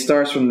I mean, it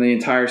starts from the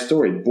entire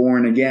story,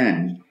 Born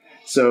Again.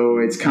 So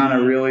it's kind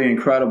of really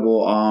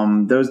incredible.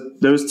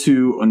 Those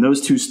two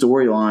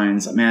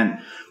storylines,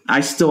 man.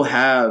 I still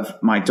have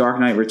my Dark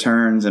Knight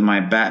Returns and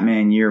my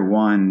Batman Year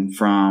One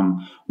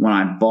from when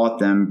I bought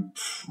them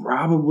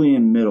probably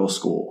in middle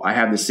school. I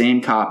have the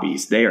same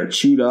copies. They are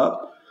chewed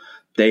up.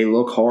 They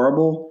look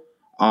horrible.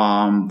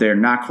 They're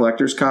not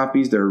collector's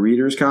copies; they're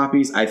reader's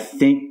copies.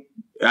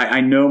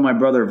 I know my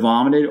brother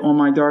vomited on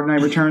my Dark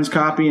Knight Returns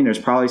copy, and there's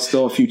probably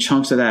still a few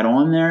chunks of that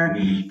on there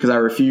because I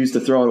refused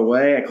to throw it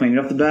away. I cleaned it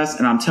up the best,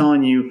 and I'm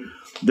telling you,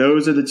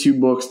 those are the 2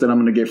 books that I'm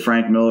going to get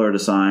Frank Miller to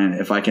sign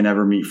if I can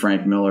ever meet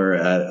Frank Miller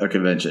at a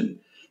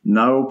convention.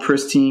 No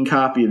pristine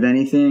copy of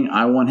anything.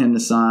 I want him to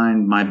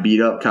sign my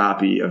beat up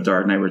copy of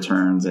Dark Knight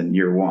Returns and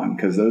Year One,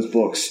 because those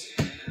books,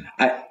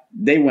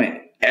 they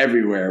went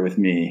everywhere with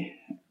me,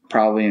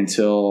 probably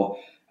until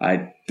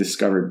I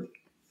discovered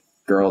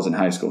girls in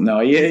high school.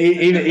 No,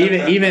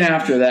 even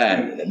after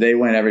that, they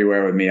went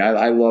everywhere with me.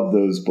 I love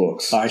those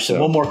books. All right,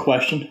 so one more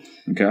question.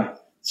 Okay.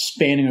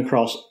 Spanning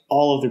across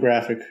all of the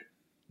graphic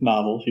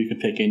novels, you can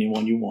pick any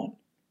one you want.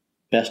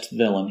 Best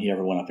villain he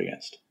ever went up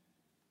against.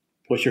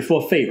 What's your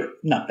full favorite?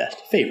 Not best,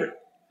 favorite.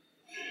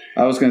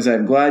 I was going to say,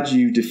 I'm glad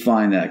you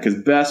defined that,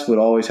 because best would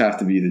always have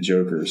to be the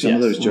Joker. Some of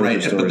those Joker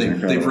stories are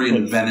incredible. They've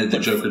reinvented the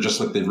Joker just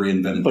like they've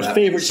reinvented But Batman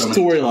favorite so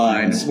many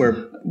storylines times.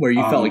 where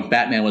you felt like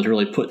Batman was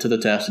really put to the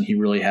test and he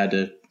really had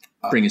to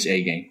bring his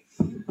A game.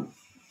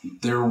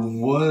 There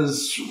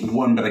was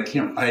one, but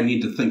I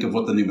need to think of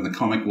what the name of the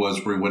comic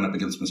was where he went up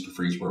against Mr.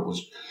 Freeze, where it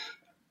was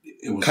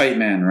Kite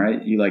Man,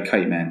 right? You like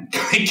Kite Man.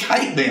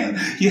 Kite Man.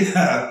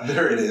 Yeah,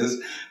 there it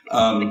is.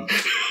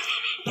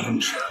 But I'm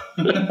trying.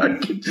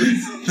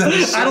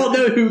 I don't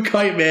know who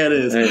Kite Man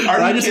is. Hey,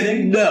 are you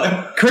kidding?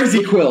 No.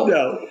 Crazy Quill.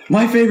 No.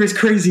 My favorite's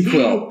Crazy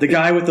Quill, the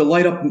guy with the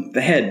light up the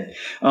head.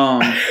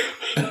 I've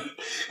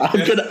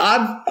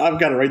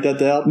got to write that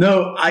down.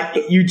 No,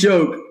 you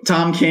joke.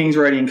 Tom King's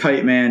writing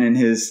Kite Man in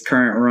his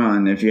current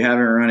run. If you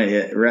haven't run it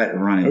yet,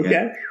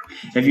 Okay.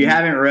 If you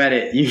haven't read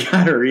it, you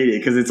got to read it,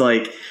 because it's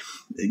like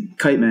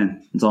Kite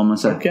Man. That's all I'm going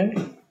to say. Okay.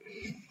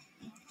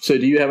 So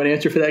do you have an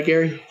answer for that,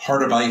 Gary?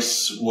 Heart of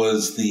Ice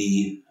was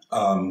the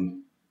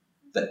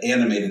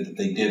animated that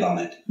they did on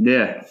it.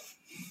 Yeah.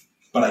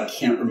 But I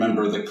can't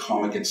remember the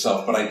comic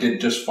itself. But I did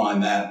just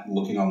find that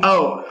looking on.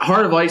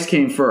 Heart of Ice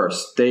came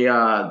first. They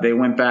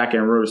went back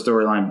and wrote a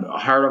storyline.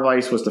 Heart of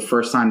Ice was the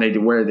first time they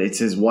did where it's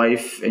his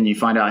wife, and you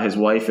find out his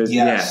wife is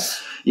that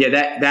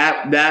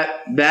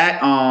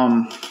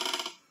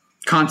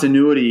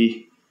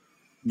continuity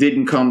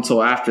didn't come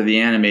till after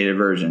the animated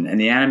version, and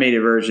the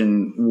animated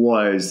version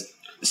was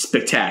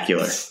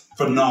spectacular,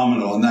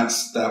 phenomenal, and that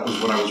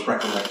was what I was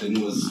recollecting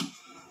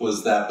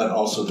was that, but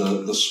also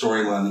the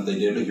storyline that they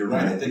did. But you're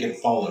right, I think it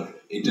followed.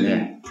 It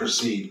didn't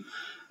proceed,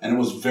 and it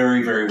was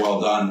very, very well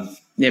done.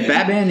 Yeah, and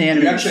Batman the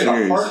animated series. You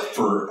actually had a heart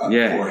for him.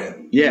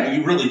 Yeah,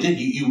 you really did.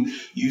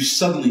 You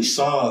suddenly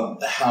saw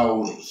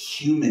how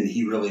human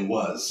he really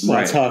was. Well,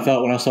 that's how I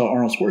felt when I saw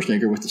Arnold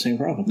Schwarzenegger with the same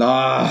problem.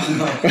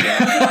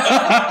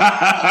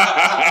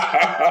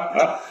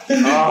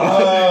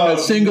 A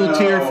single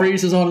tear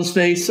freezes on his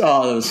face.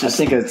 Oh, it was just,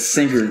 I think a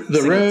single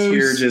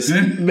tear just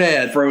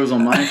froze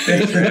on my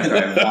face after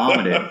I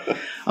vomited.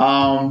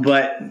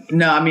 But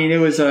no, I mean, it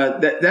was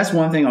that's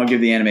one thing I'll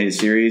give the animated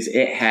series.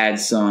 It had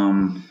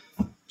some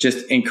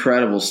just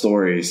incredible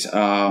stories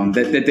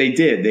that they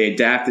did. They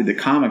adapted the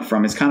comic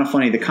from. It's kind of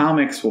funny. The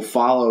comics will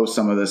follow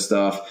some of this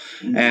stuff.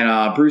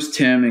 And Bruce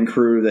Timm and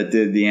crew that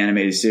did the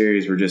animated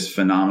series were just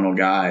phenomenal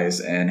guys,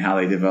 and how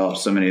they developed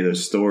so many of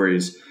those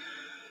stories.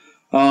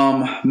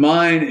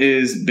 Mine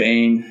is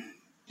Bane.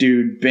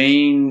 Dude,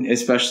 Bane,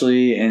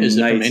 especially in Is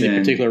it from any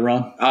particular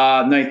run?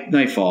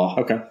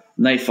 Nightfall. Okay.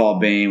 Nightfall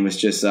Bane was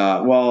just,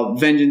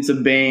 Vengeance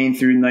of Bane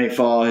through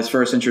Nightfall, his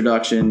first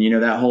introduction,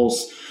 that whole,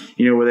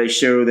 where they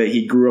show that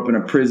he grew up in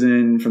a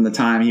prison from the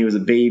time he was a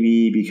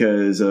baby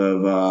because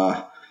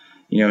of,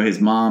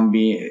 his mom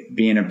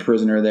being a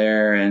prisoner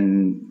there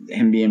and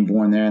him being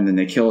born there, and then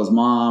they kill his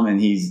mom and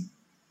he's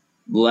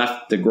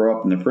left to grow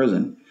up in the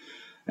prison.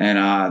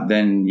 And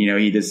then,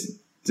 he just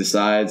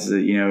decides that,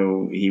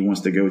 he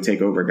wants to go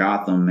take over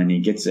Gotham, and he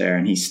gets there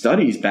and he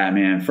studies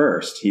Batman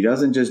first. He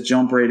doesn't just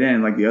jump right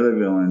in like the other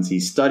villains. He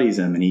studies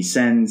him, and he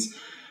sends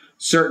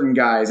certain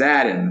guys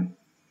at him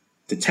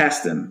to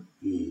test him.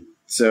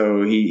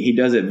 So he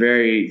does it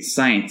very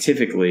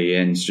scientifically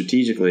and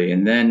strategically.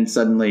 And then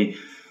suddenly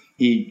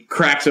he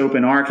cracks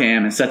open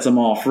Arkham and sets them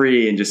all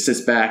free and just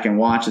sits back and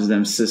watches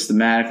them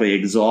systematically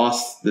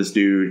exhaust this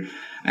dude.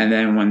 And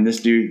then when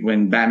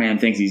Batman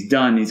thinks he's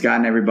done, he's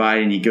gotten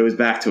everybody, and he goes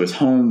back to his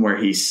home where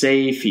he's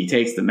safe. He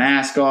takes the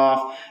mask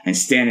off, and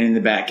standing in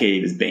the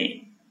Batcave is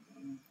Bane,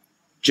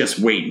 just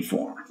waiting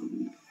for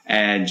him.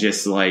 And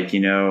just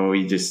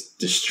he just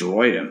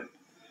destroyed him.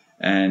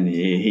 And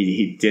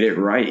he did it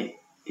right.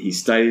 He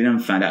studied him,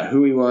 found out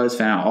who he was,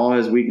 found out all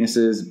his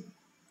weaknesses,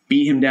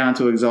 beat him down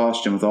to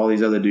exhaustion with all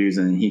these other dudes,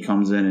 and he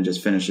comes in and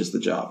just finishes the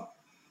job.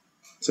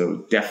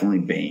 So definitely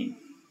Bane.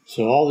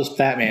 So all this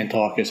Batman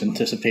talk is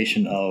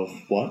anticipation of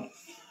what?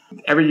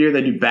 Every year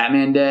they do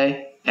Batman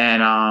Day,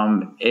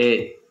 and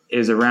it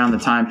is around the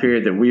time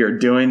period that we are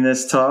doing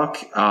this talk.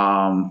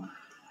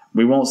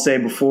 We won't say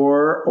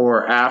before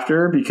or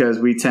after, because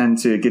we tend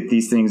to get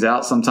these things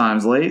out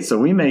sometimes late. So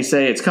we may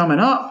say it's coming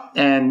up,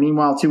 and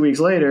meanwhile 2 weeks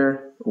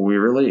later we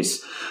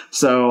release.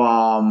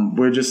 So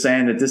we're just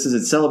saying that this is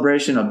a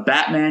celebration of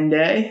Batman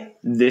Day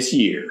this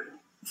year.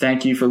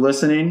 thank you for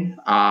listening.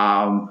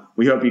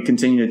 We hope you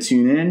continue to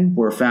tune in.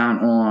 We're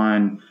found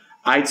on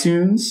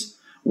iTunes.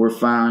 We're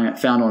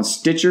found on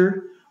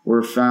Stitcher.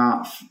 We're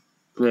found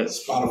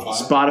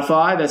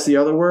Spotify. That's the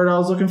other word I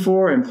was looking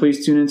for. And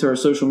please tune into our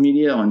social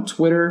media on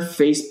Twitter,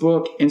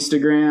 Facebook,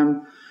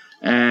 Instagram,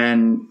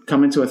 and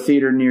come into a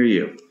theater near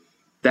you.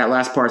 That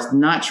last part's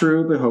not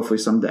true, but hopefully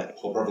someday.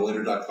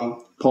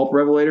 PulpRevelator.com.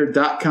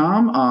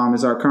 PulpRevelator.com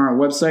is our current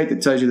website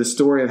that tells you the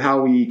story of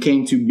how we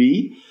came to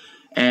be.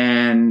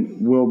 And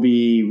we'll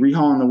be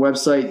rehauling the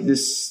website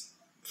this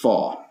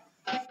fall.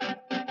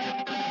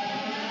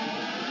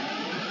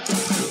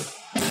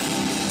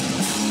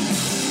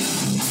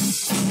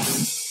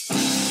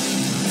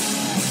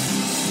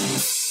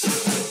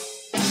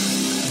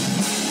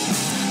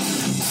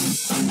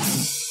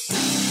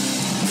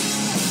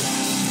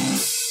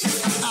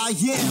 I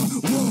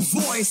am one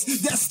voice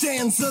that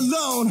stands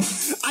alone.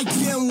 I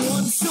am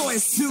one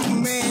choice to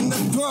man the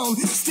throne.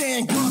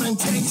 Stand guard and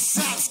take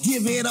shots,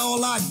 give it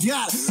all I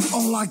got.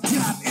 All I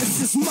got is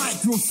this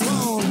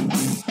microphone.